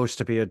 supposed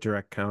to be a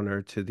direct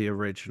counter to the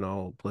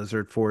original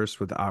Blizzard Force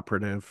with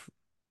Operative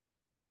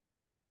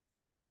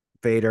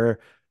Vader,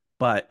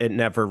 but it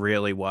never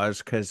really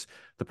was because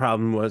the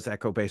problem was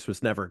Echo Base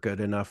was never good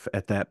enough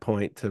at that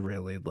point to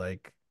really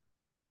like,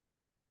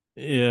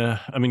 Yeah,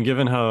 I mean,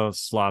 given how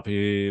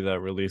sloppy that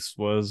release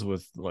was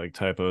with like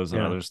typos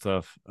and yeah. other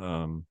stuff,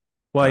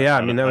 Well, I, yeah, I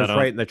I, mean that I was right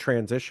don't. in the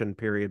transition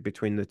period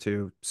between the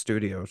two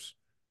studios.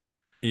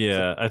 So,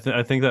 Yeah,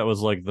 I think that was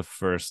like the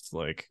first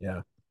like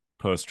yeah,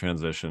 post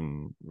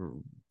transition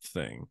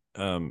thing,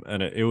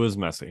 and it was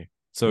messy.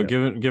 So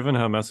yeah. given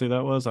how messy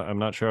that was, I'm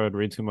not sure I would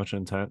read too much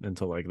intent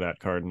into like that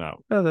card not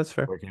Oh, that's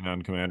fair. working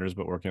on commanders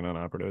but working on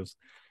operatives.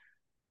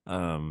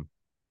 Um,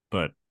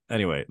 but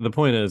anyway, the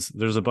point is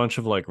there's a bunch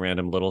of like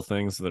random little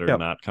things that are Yep.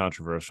 not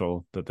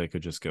controversial that they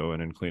could just go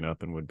in and clean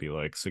up and would be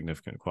like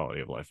significant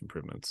quality of life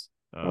improvements.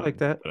 I like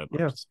that. That I'd love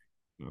Yeah. to see.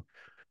 Yeah.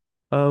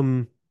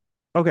 Um,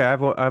 okay, I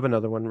have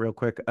another one real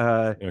quick.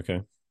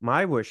 Okay.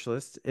 My wish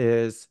list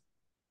is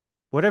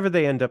whatever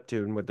they end up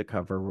doing with the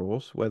cover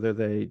rules, whether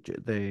they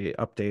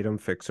update them,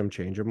 fix them,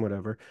 change them,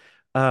 whatever.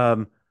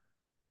 Um,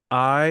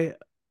 I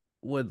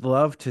would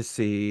love to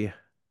see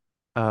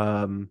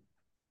um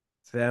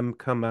them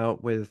come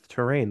out with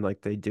terrain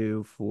like they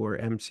do for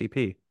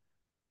MCP,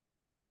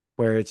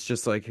 where it's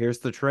just like here's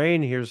the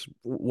terrain, here's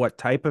what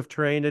type of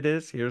terrain it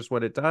is, here's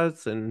what it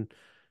does, and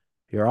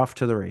you're off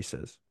to the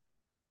races.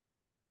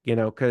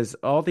 Because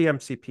all the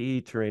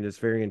MCP terrain is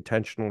very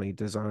intentionally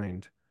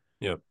designed.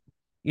 Yep.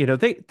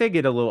 They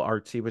get a little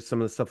artsy with some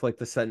of the stuff like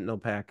the Sentinel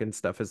pack and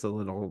stuff is a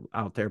little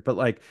out there, but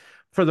like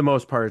for the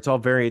most part, it's all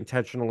very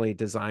intentionally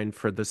designed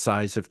for the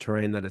size of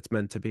terrain that it's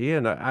meant to be.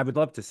 And I would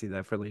love to see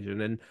that for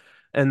Legion.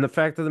 And the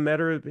fact of the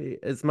matter,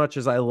 as much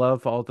as I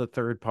love all the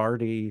third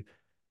party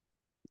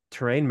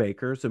terrain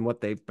makers and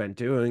what they've been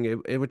doing,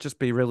 it would just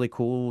be really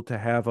cool to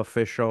have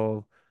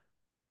official,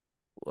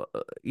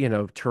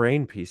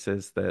 terrain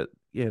pieces that,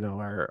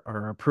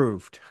 are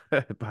approved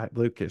by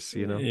Lucas.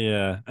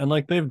 Yeah, and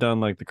like they've done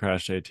like the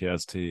crashed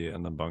ATST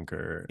and the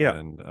bunker Yeah.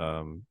 and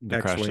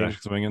the crashed X-Wing.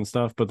 X-wing and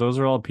stuff, but those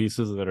are all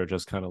pieces that are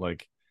just kind of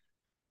like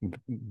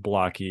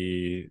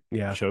blocky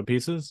Yeah.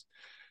 showpieces.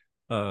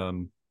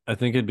 I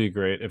think it'd be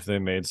great if they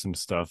made some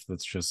stuff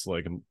that's just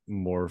like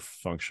more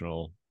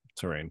functional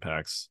terrain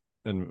packs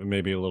and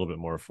maybe a little bit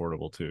more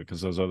affordable too,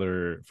 because those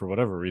other, for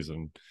whatever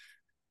reason,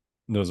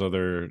 those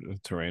other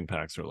terrain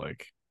packs are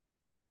like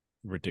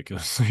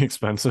ridiculously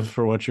expensive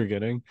for what you're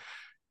getting.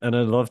 And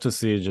I'd love to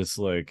see just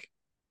like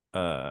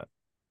uh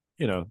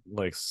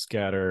like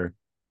scatter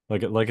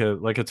like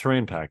a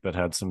terrain pack that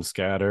had some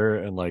scatter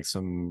and like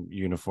some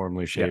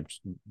uniformly Yeah. shaped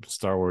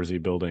Star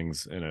Warsy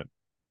buildings in it.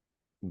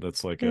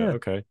 That's like Yeah.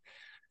 okay,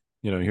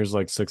 here's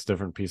like six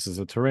different pieces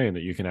of terrain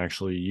that you can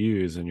actually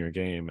use in your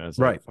game as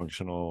like Right.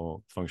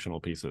 functional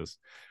pieces.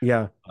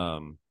 Yeah.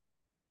 Um,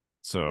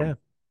 so Yeah.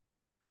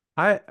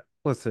 I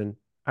listen,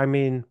 I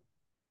mean,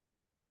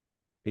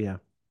 yeah.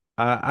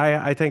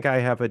 I think I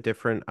have a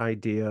different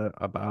idea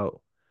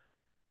about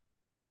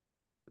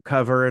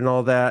cover and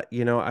all that.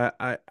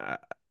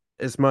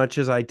 As much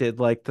as I did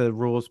like the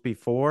rules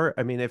before,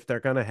 I mean, if they're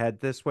gonna head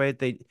this way,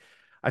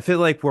 I feel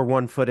like we're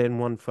 1 foot in,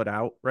 1 foot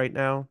out right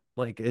now.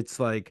 Like it's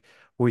like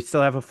we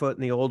still have a foot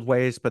in the old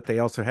ways, but they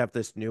also have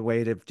this new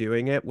way of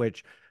doing it,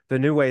 which the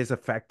new way is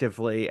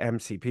effectively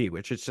MCP,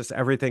 which is just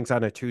everything's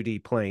on a 2D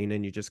plane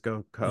and you just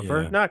go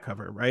cover, yeah, not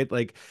cover, right?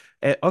 Like,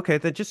 okay,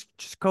 then just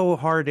go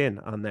hard in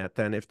on that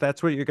then if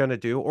that's what you're gonna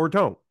do, or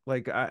don't.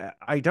 Like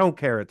I don't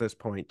care at this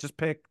point. Just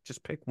pick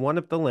one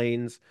of the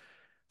lanes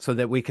so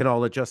that we can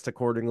all adjust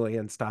accordingly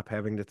and stop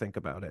having to think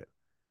about it.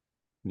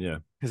 yeah,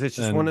 Because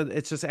and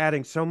it's just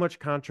adding so much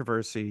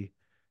controversy.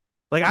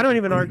 Like I don't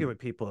even argue with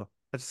people.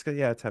 I just go,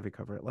 yeah, it's heavy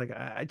cover. Like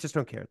I just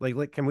don't care.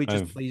 Can we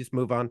just I've please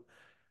move on?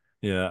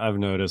 yeah, I've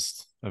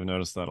noticed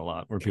that a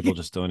lot where people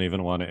just don't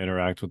even want to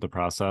interact with the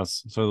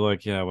process. So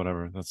like, yeah,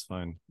 whatever, that's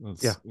fine.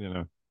 Yeah.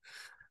 That's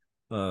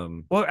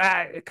um, Well,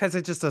 because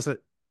it just doesn't.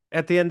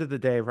 At the end of the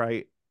day,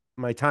 right?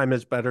 My time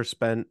is better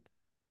spent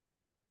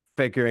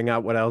figuring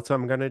out what else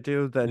I'm gonna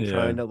do than yeah,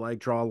 trying to like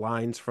draw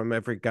lines from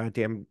every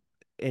goddamn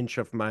inch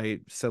of my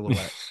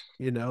silhouette.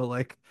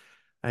 Like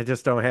I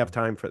just don't have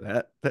time for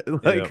that. yeah,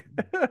 Like,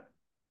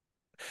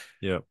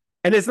 yeah.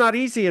 and it's not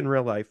easy in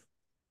real life.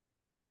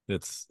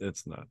 It's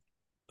not.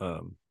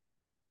 Um,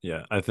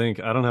 yeah, I think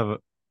I don't have.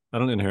 I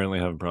don't inherently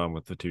have a problem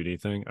with the 2D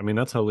thing. I mean,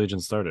 that's how Legion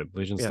started.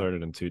 Legion Yeah.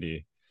 started in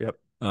 2D. Yep.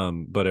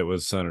 But it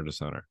was center to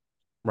center.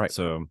 Right.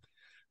 So,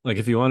 like,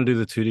 if you want to do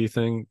the 2D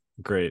thing,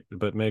 great,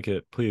 but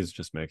please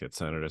just make it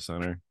center to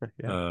center,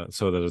 Yeah.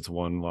 so that it's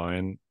one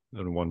line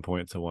and 1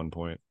 point to 1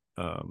 point.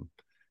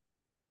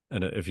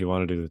 And if you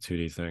want to do the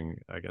 2D thing,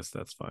 I guess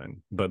that's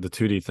fine. But the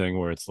 2D thing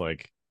where it's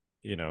like,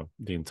 the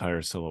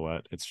entire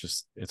silhouette,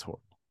 it's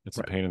horrible. It's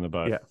a Right. pain in the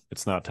butt. Yeah.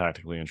 It's not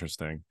tactically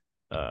interesting.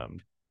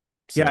 Um,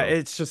 Yeah,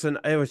 so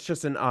it was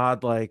just an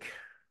odd like,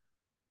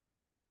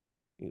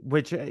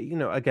 which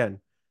again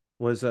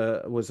was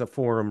a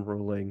forum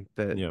ruling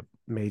that yep,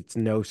 made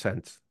no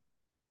sense.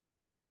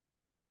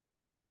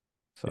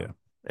 yeah. So,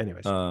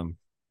 anyways, Um,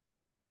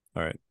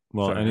 all right.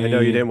 Well, sorry. I know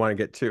you didn't want to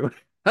get too.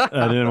 I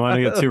didn't want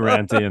to get too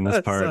ranty in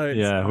this part.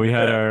 Yeah, we Sorry.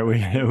 had our we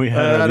had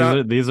our I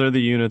don't, these are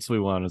the units we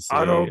want to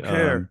I see. don't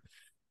care.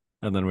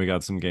 And then we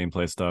got some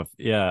gameplay stuff.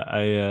 Yeah,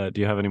 I do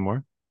you have any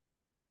more?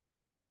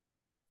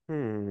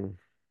 Hmm.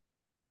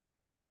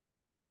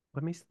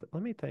 Let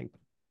me think.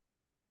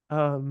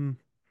 Um.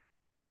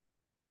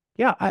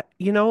 Yeah.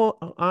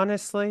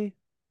 Honestly,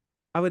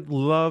 I would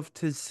love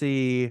to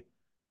see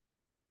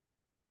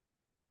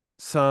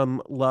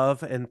some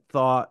love and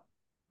thought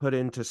put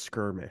into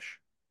skirmish.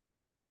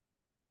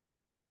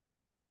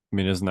 I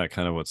mean, isn't that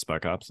kind of what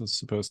Spec Ops is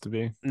supposed to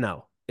be?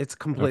 No,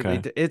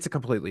 Okay. it's a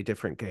completely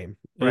different game,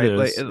 It right?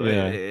 is.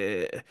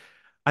 Yeah.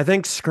 I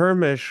think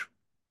skirmish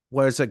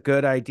was a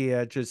good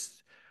idea.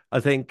 Just I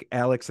think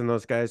Alex and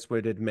those guys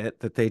would admit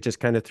that they just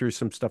kind of threw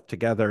some stuff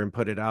together and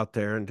put it out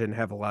there and didn't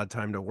have a lot of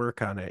time to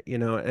work on it,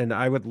 And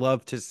I would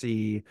love to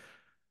see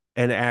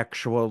an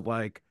actual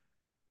like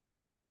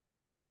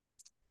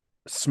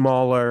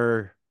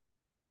smaller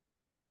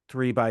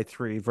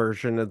 3x3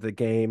 version of the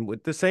game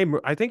with the same.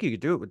 I think you could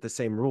do it with the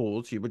same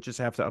rules. You would just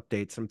have to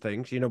update some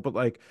things, But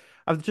like,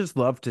 I'd just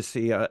love to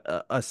see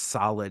a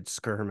solid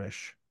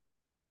skirmish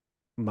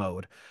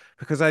mode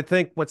because I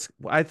think what's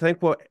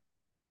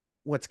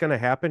going to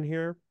happen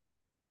here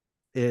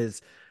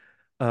is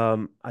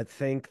I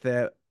think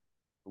that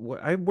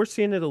we're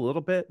seeing it a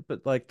little bit,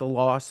 but like the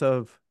loss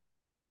of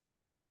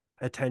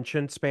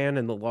attention span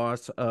and the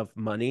loss of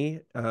money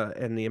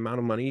and the amount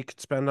of money you could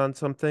spend on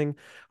something,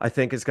 I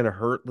think is going to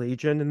hurt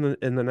Legion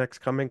in the next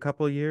coming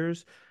couple of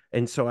years.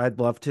 And so I'd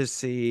love to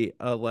see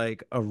a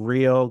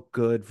real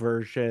good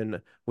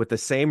version with the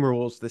same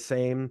rules, the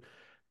same,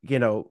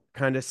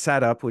 kind of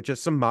setup with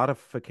just some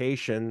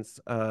modifications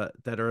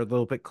that are a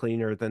little bit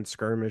cleaner than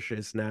Skirmish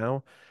is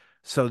now,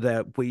 so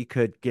that we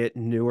could get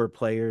newer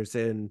players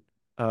in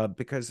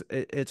because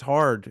it's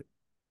hard.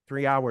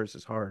 3 hours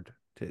is hard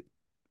to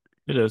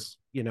It is.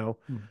 you know.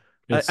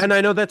 It's And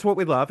I know that's what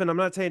we love, and I'm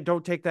not saying yeah.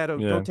 don't take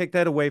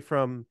that away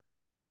from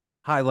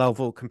high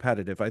level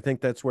competitive. I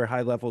think that's where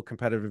high level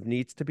competitive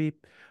needs to be.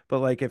 But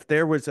like if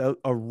there was a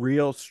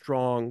real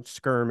strong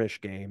skirmish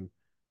game,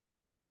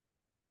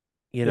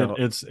 you know,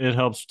 It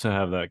helps to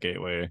have that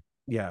gateway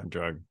yeah,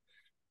 drug.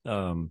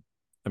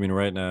 I mean,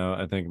 right now,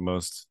 I think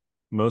most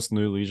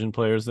new Legion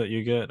players that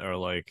you get are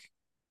like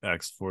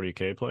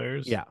X40K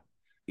players. yeah,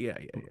 yeah.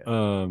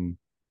 Um,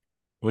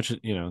 which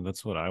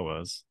that's what I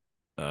was.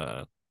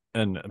 Uh,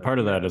 and part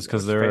of that Yeah, is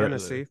because that's they're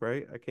fantasy,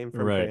 right? I came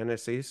from right.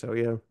 fantasy, so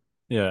yeah,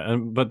 Yeah,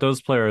 and but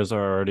those players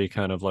are already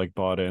kind of like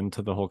bought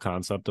into the whole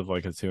concept of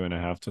like a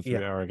 2.5 to 3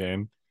 hour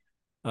game.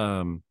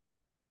 Um,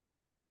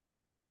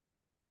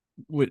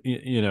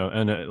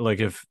 and like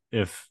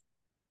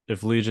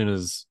if Legion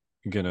is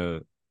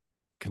gonna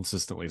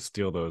consistently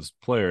steal those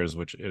players,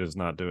 which it is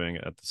not doing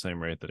at the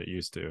same rate that it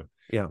used to,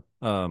 yeah.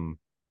 um,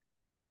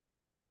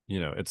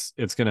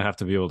 it's gonna have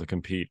to be able to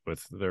compete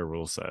with their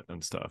rule set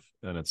and stuff,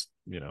 and it's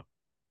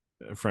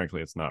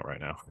frankly, it's not right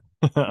now.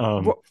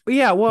 Well,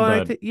 yeah,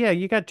 well, But yeah,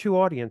 you got two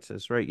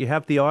audiences, right? You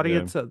have the yeah,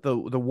 audience, the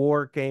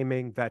war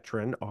gaming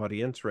veteran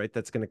audience, right?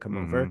 That's going to come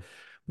over, hmm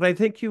but I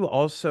think you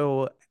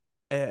also,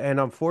 and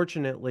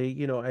unfortunately,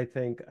 I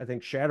think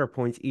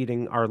Shatterpoint's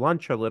eating our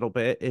lunch a little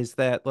bit. Is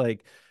that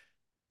like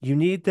you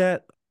need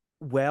that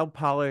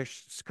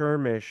well-polished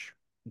skirmish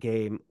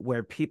game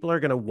where people are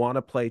going to want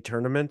to play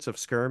tournaments of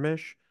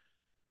skirmish.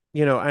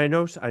 I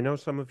know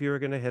some of you are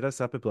gonna hit us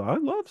up and be like, I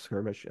love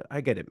skirmish.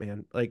 I get it,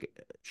 man. Like,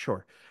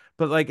 sure.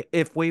 But like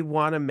if we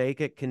want to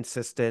make it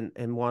consistent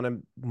and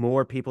want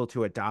more people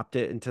to adopt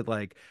it and to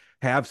like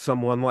have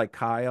someone like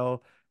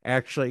Kyle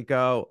actually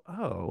go,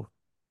 oh,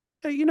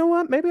 hey, you know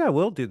what? Maybe I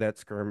will do that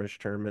skirmish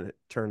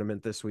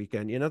tournament this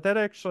weekend. That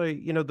actually,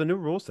 the new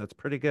rule set's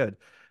pretty good.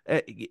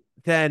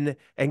 Then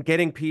and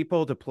getting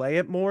people to play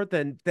it more,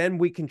 then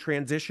we can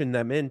transition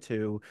them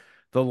into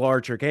the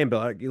larger game. But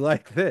like, you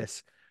like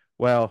this?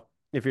 Well,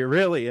 if you're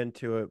really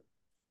into it,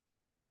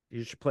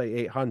 you should play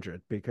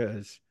 800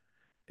 because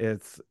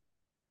it's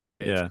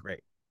it's yeah,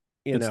 great.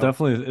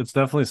 it's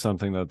definitely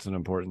something that's an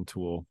important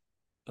tool,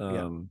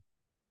 Yeah, um,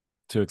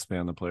 to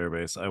expand the player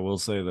base. I will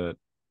say that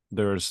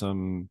there are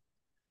some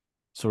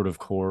sort of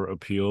core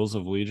appeals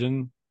of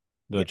Legion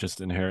yeah, that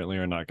just inherently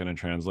are not going to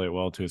translate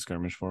well to a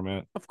skirmish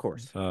format. of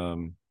course.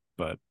 Um,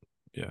 but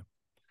yeah,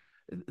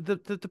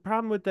 The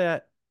problem with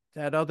that.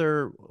 that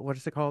other, what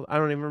is it called? I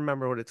don't even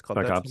remember what it's called.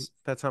 Spec Ops.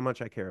 That's how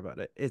much I care about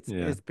it.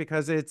 Yeah. It's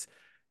because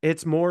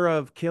it's more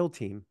of Kill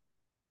Team.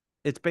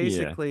 It's Yeah.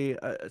 basically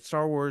a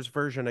Star Wars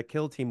version of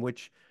Kill Team,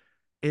 which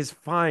is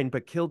fine,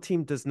 but Kill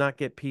Team does not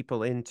get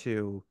people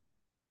into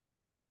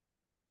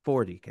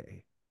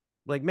 40K.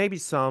 Like maybe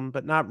some,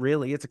 but not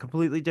really. It's a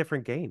completely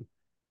different game.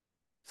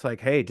 It's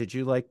like, hey, did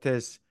you like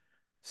this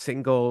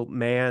single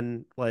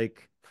man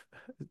like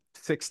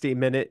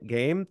 60-minute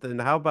game? Then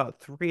how about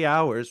 3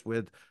 hours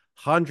with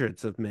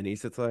hundreds of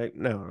minis? It's like,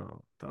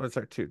 no, those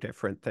are two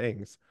different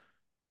things.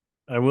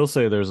 I will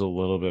say there's a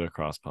little bit of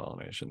cross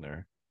pollination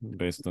there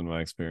based on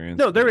my experience,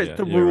 No, there but is yeah,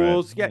 the you're right.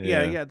 rules. Yeah,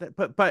 yeah, Yeah.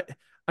 yeah. But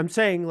I'm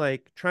saying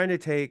like trying to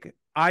take.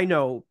 I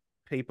know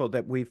people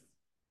that we've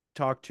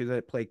talked to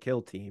that play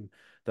Kill Team.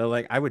 They're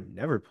like, I would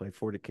never play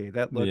 40K.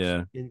 That looks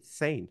Yeah.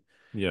 insane.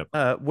 Yep.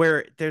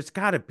 Where there's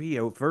got to be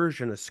a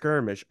version of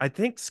Skirmish. I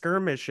think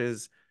Skirmish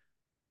is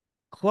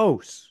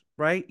close,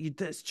 right? You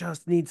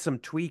just need some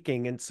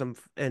tweaking and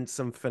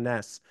some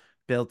finesse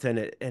built in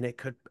it, and it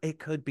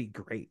could be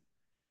great.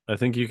 I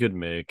think you could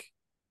make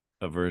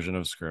a version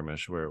of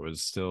Skirmish where it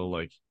was still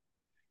like,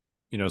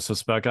 so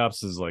Spec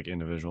Ops is like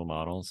individual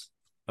models.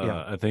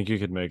 Yeah, I think you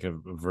could make a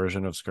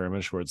version of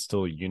Skirmish where it's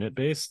still unit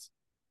based,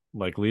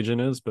 like Legion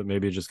is, but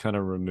maybe just kind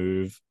of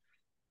remove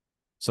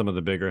some of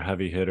the bigger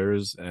heavy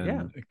hitters yeah.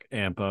 and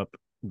amp up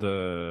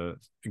the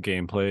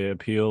gameplay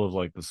appeal of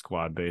like the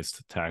squad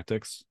based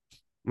tactics.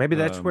 Maybe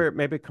that's Um, where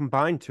maybe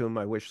combined to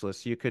my wish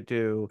list. You could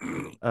do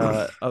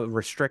a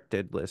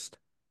restricted list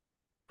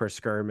for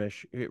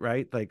skirmish,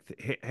 right? Like,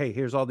 hey,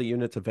 here's all the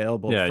units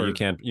available yeah, for you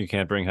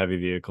can't bring heavy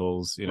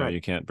vehicles. right, You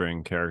can't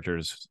bring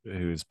characters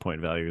whose point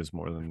value is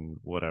more than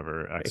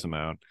whatever X right,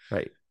 amount.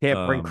 right.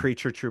 Can't bring Um,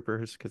 creature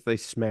troopers because they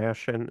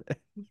smash and,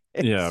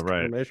 and yeah,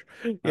 right. skirmish,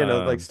 like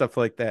Um, stuff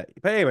like that.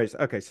 But anyways,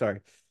 okay, sorry.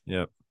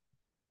 yep.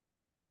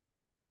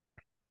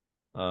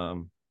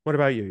 Um, What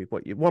about you?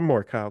 One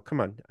more, Kyle?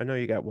 Come on, I know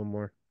you got one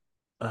more.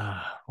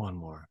 one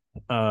more.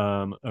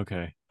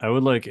 Okay. I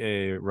would like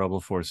a Rebel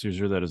Force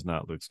user that is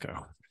not Luke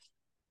Skywalker.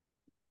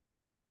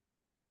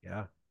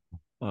 Yeah,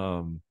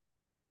 Um,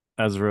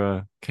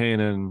 Ezra,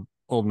 Kanan,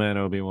 Old Man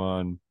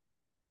Obi-Wan.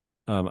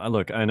 I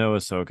know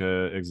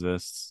Ahsoka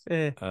exists.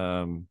 eh,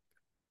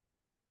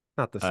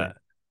 not the I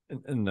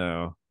same.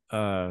 no.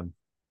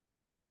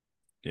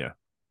 Yeah,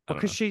 I Well, don't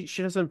because know.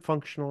 she doesn't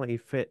functionally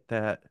fit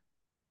that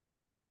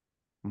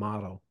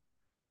model.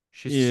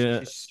 She's Yeah,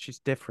 she's she's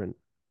different.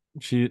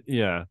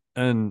 yeah,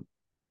 and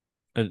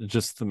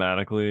just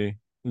thematically,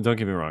 don't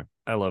get me wrong,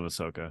 I love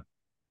Ahsoka.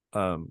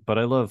 But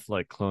I love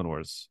like Clone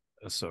Wars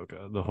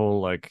Ahsoka. The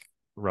whole like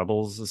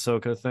Rebels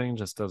Ahsoka thing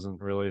just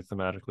doesn't really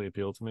thematically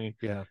appeal to me.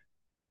 Yeah.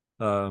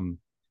 Um,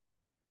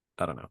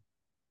 I don't know.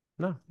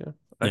 No, yeah,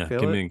 I Yeah,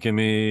 feel it. give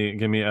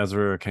me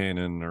Ezra or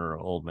Kanan or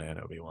Old Man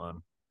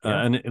Obi-Wan.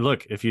 Yeah. And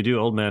look, if you do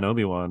Old Man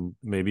Obi-Wan,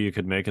 maybe you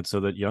could make it so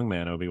that Young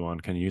Man Obi-Wan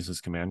can use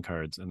his command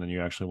cards, and then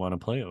you actually want to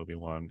play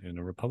Obi-Wan in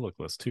a Republic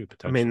list too,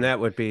 I mean,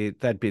 potentially.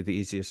 that'd be the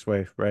easiest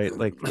way, right?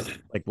 Like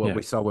what Yeah,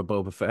 we saw with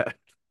Boba Fett.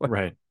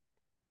 right.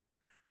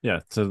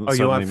 Yeah, to Oh,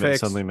 you want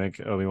suddenly fix? make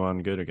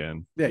Obi-Wan good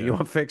again. Yeah, you Yeah.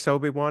 want fix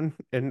Obi-Wan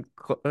in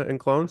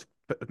clones?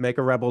 Make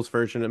a Rebels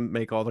version and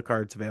make all the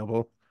cards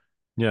available.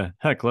 Yeah,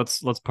 heck,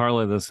 let's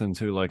parlay this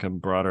into like a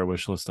broader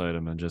wish list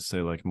item and just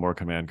say like more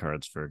command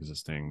cards for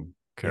existing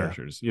Yeah,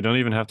 characters. You don't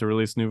even have to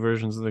release new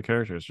versions of the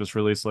characters. Just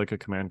release like a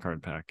command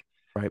card pack.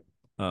 right.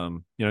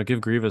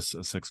 Give Grievous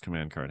a 6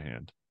 command card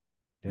hand.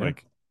 Yeah.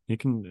 Like he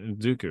can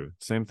Dooku,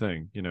 same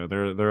thing.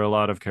 There are a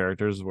lot of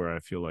characters where I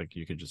feel like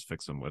you could just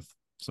fix them with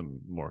some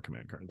more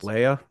command cards.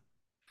 Leia.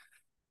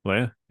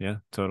 Leia, yeah,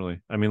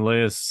 totally. I mean,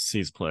 Leia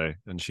sees play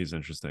and she's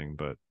interesting,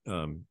 but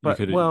you But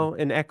could, well,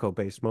 in Echo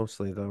base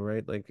mostly though,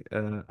 right? Like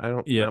I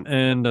don't yeah, not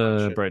and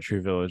much in Bright Tree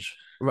Village.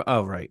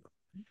 oh right.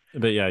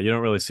 But yeah, you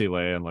don't really see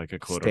Leia in like a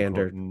quote unquote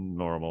Standard.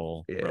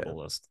 normal Yeah. rebel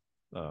list.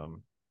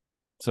 Um,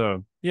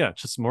 so yeah,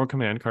 just more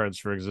command cards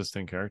for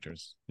existing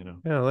characters. Yeah,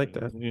 I like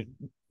that.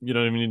 You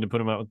don't even need to put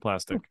them out with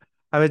plastic.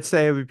 I would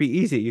say it would be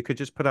easy. You could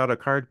just put out a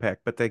card pack,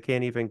 but they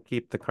can't even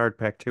keep the card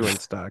pack two in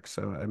stock.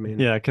 So I mean,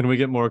 Yeah, can we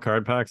get more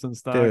card packs in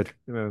stock?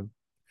 dude,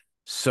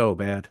 so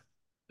bad.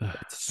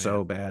 It's so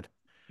Man, bad.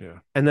 yeah,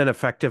 And then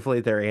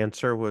effectively their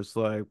answer was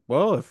like,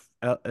 well,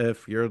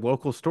 if your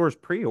local stores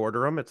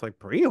pre-order them, it's like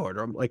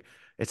pre-order them. Like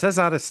it says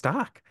out of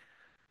stock.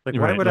 Like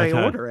you're why right. would I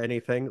order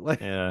anything?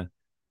 Like Yeah,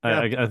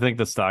 yeah, I think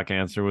the stock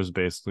answer was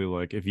basically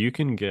like if you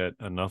can get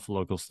enough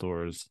local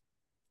stores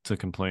to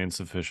complain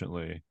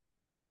sufficiently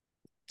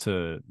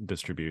to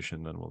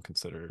distribution, then we'll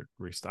consider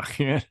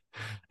restocking it.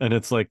 And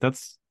it's like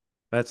that's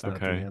that's not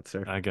the okay,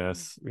 answer. I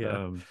guess.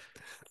 Yeah.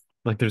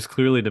 Like there's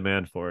clearly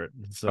demand for it.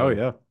 Oh So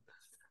yeah.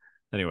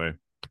 anyway,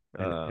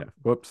 And yeah. um,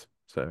 Whoops.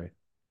 Sorry.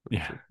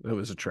 yeah, It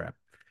was a trap.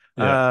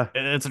 yeah, Uh,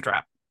 it's a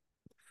trap.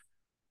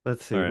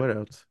 let's All see right. what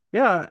else.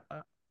 Yeah,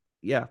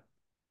 yeah.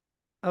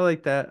 I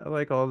like that. I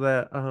like all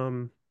that.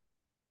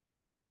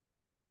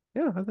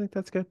 Yeah, I think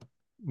that's good.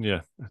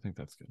 Yeah, I think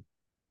that's good.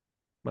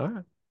 All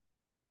right.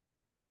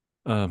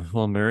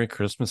 Well, Merry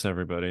Christmas,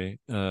 everybody.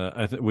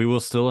 We will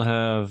still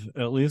have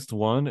at least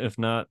one, if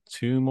not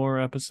two more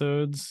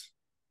episodes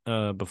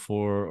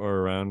before or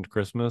around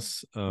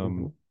Christmas.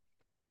 Mm-hmm.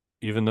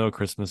 Even though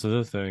Christmas is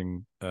a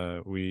thing,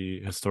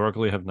 we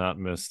historically have not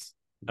missed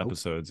Nope.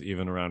 episodes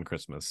even around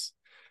Christmas.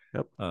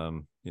 Yep.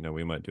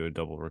 We might do a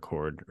double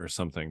record or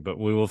something, but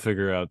we will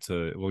figure out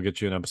we'll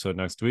get you an episode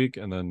next week,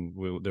 and then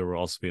there will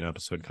also be an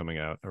episode coming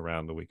out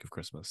around the week of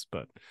Christmas.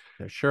 But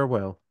I sure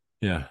will.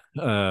 yeah.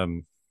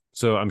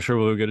 So I'm sure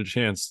we'll get a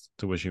chance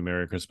to wish you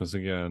Merry Christmas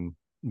again,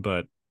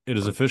 but it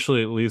is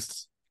officially at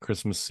least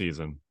Christmas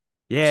season.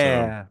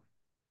 Yeah.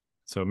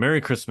 So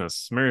Merry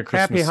Christmas. Merry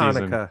Happy Christmas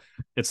season. Hanukkah.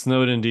 It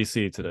snowed in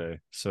DC today.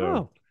 So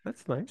Oh,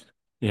 that's nice.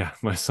 yeah,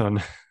 my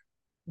son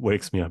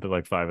wakes me up at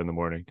like 5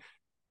 a.m.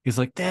 He's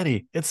like,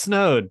 Daddy, it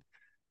snowed.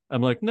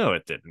 I'm like, no,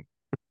 it didn't.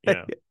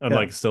 I'm Yeah.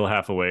 like still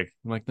half awake.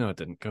 I'm like, no, it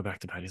didn't. Go back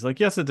to bed. He's like,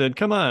 yes, it did.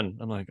 Come on.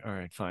 I'm like, all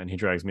right, fine. He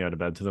drags me out of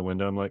bed to the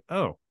window. I'm like,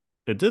 oh,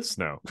 it did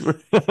snow.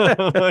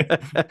 Like,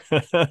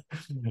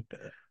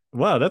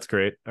 wow, that's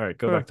great. All right,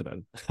 go back to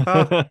bed.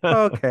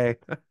 Oh, okay.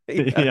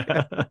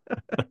 Yeah.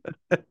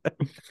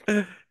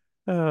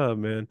 Oh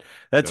man,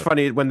 that's Yep.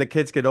 funny when the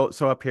kids get old.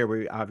 So up here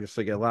we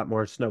obviously get a lot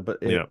more snow, but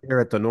Yeah. here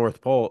at the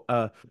North Pole,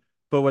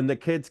 but when the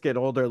kids get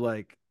older,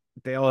 like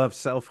they all have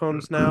cell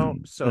phones now,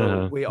 so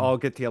Uh-huh. we all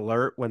get the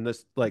alert when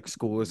this like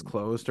school is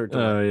closed or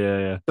delayed. Oh yeah,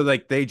 yeah. So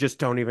like they just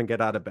don't even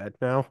get out of bed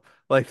now.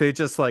 Like they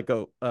just like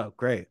go, oh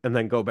great, and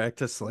then go back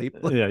to sleep.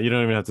 Yeah, you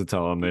don't even have to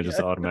tell them. They just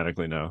Yeah,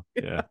 automatically know.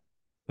 Yeah.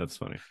 That's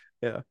funny.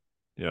 yeah.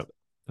 Yep.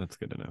 That's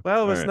good to know. Well,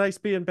 it All was right. nice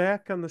being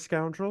back on the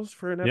Scoundrels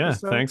for an Yeah,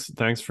 episode.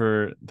 thanks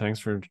for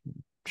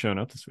showing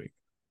up this week.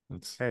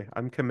 That's Hey,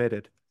 I'm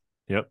committed.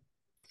 Yep.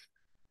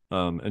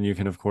 And you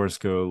can of course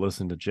go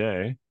listen to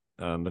Jay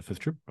on the Fifth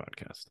Trooper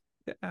podcast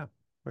Yeah,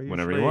 we're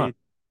whenever you want. usually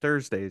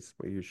Thursdays.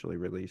 We usually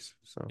release.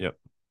 So Yep.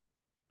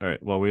 All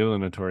right. Well, we are the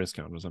Notorious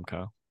Scoundrels. I'm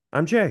Kyle.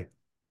 I'm Jay.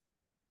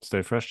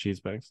 Stay fresh,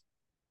 cheese bags.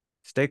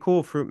 Stay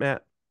cool, Fruit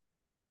Mat.